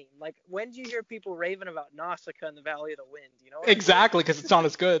acclaim. Like, when do you hear people raving about Nausicaa and the Valley of the Wind? You know? Exactly, because it's not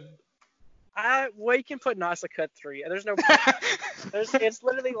as good. We can put Nausicaa at 3. There's no. It's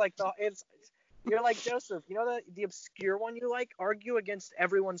literally like you're like Joseph. You know the obscure one you like? Argue against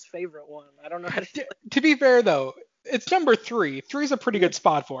everyone's favorite one. I don't know how to do it. To be fair though, it's number 3. 3 is a pretty good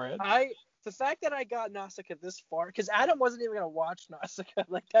spot for it. The fact that I got Nausicaa this far, because Adam wasn't even gonna watch Nausicaa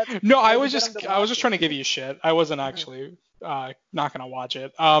like that. No, I was just trying to give you shit. I wasn't actually not gonna watch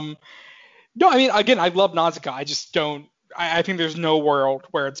it. No, I mean, again, I love Nausicaa. I just don't. I think there's no world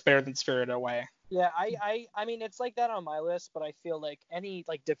where it's better than Spirited Away. Yeah, I mean, it's like that on my list, but I feel like any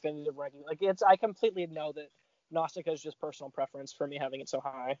like definitive ranking, like I completely know that Nausicaa is just personal preference for me having it so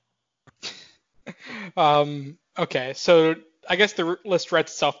high. Okay, so I guess the list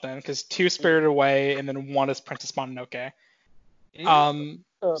writes itself then, because 2 Spirited Away and then 1 is Princess Mononoke.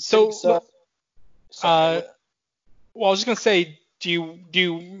 Well, I was just gonna say, do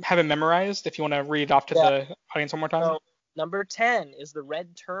you have it memorized? If you want to read it off to Yeah. the audience one more time. So number 10 is the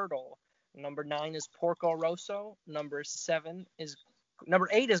red turtle. Number 9 is Porco Rosso. Number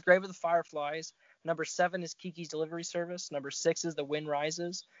 8 is Grave of the Fireflies. Number 7 is Kiki's Delivery Service. Number 6 is The Wind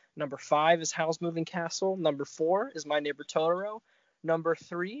Rises. Number 5 is Howl's Moving Castle. Number 4 is My Neighbor Totoro. Number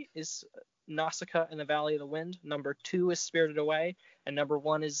 3 is Nausicaa in the Valley of the Wind. Number 2 is Spirited Away. And number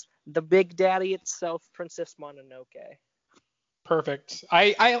 1 is the Big Daddy itself, Princess Mononoke. Perfect.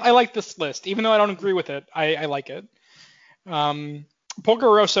 I like this list, even though I don't agree with it. I like it.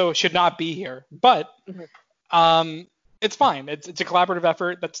 Porco Rosso should not be here, but it's fine. It's a collaborative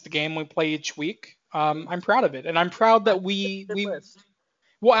effort. That's the game we play each week. I'm proud of it, and I'm proud that we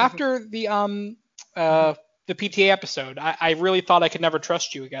well after the PTA episode, I really thought I could never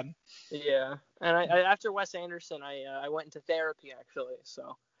trust you again. Yeah, and I after Wes Anderson, I went into therapy actually.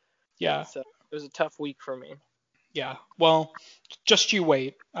 So yeah, it was a tough week for me. Yeah, well, just you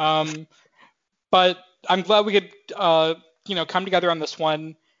wait. But I'm glad we could come together on this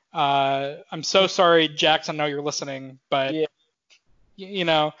one. I'm so sorry, Jax. I know you're listening, but yeah.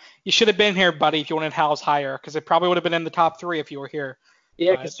 You should have been here, buddy, if you wanted Hal's higher, because it probably would have been in the top 3 if you were here.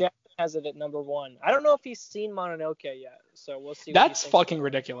 Yeah, because Jackson has it at number 1. I don't know if he's seen Mononoke yet, so we'll see. That's fucking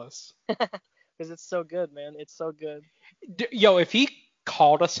ridiculous. Because it's so good, man. It's so good. Yo, if he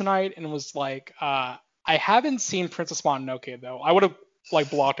called us tonight and was like, I haven't seen Princess Mononoke though, I would have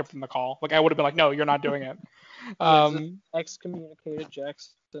blocked him from the call. I would have been like, no, you're not doing it. Excommunicated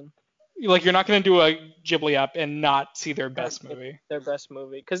Jackson. You're not gonna do a Ghibli up and not see their best movie. Their best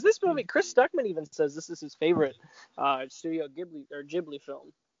movie, because this movie, Chris Stuckman even says this is his favorite Studio Ghibli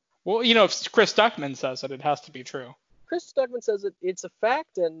film. Well, if Chris Stuckman says it, it has to be true. Chris Stuckman says it's a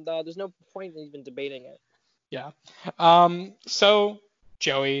fact, and there's no point in even debating it. Yeah. So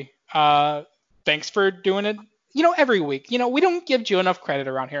Joey, thanks for doing it. Every week. We don't give you enough credit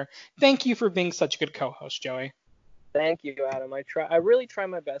around here. Thank you for being such a good co-host, Joey. Thank you, Adam. I really try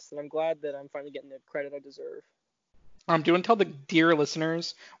my best, and I'm glad that I'm finally getting the credit I deserve. Do you want to tell the dear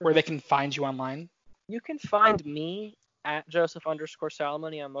listeners where they can find you online? You can find me at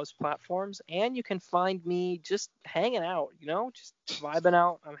Joseph_Salamone on most platforms, and you can find me just hanging out, just vibing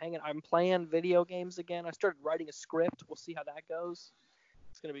out. I'm playing video games again. I started writing a script. We'll see how that goes.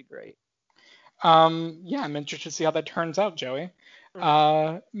 It's gonna be great. Yeah, I'm interested to see how that turns out, Joey.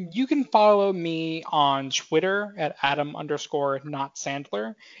 You can follow me on Twitter at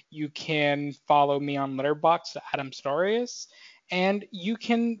Adam_NotSandler. You can follow me on Letterboxd at Adam Storius. And you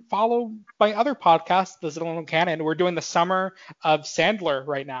can follow my other podcast, The Zillion Canon. We're doing the Summer of Sandler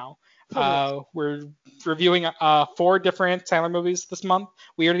right now. We're reviewing 4 different Sandler movies this month.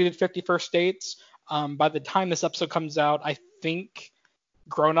 We already did 50 First Dates. By the time this episode comes out, I think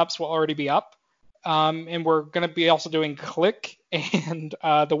Grown Ups will already be up. And we're going to be also doing Click and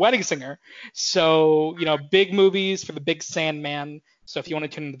The Wedding Singer. So, big movies for the big Sandman. So if you want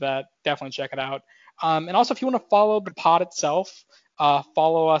to tune into that, definitely check it out. And also, if you want to follow the pod itself,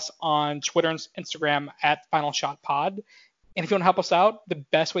 follow us on Twitter and Instagram at Final Shot Pod. And if you want to help us out, the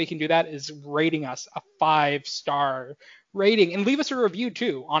best way you can do that is rating us a 5-star rating, and leave us a review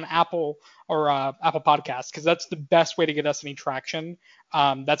too on Apple or Apple Podcasts, because that's the best way to get us any traction.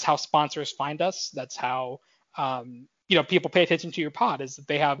 That's how sponsors find us. That's how people pay attention to your pod, is that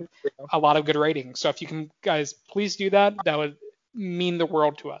they have a lot of good ratings. So if you can, guys, please do that. That would mean the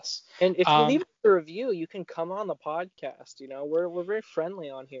world to us. And if you leave a review, you can come on the podcast. We're very friendly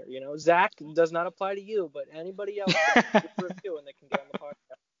on here. Zach does not apply to you, but anybody else can leave a review and they can get on the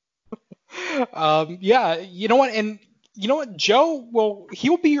podcast. Yeah, you know what? And you know what, Joe?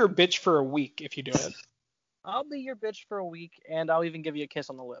 He'll be your bitch for a week if you do it. I'll be your bitch for a week, and I'll even give you a kiss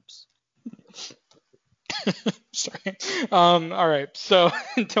on the lips. Sorry. All right. So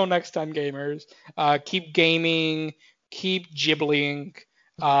until next time, gamers, keep gaming, keep gibbling,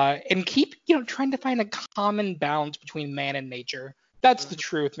 and keep trying to find a common balance between man and nature. That's the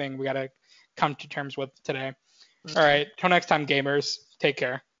true thing we gotta come to terms with today. All right. Till next time, gamers. Take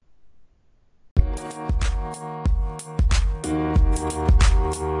care.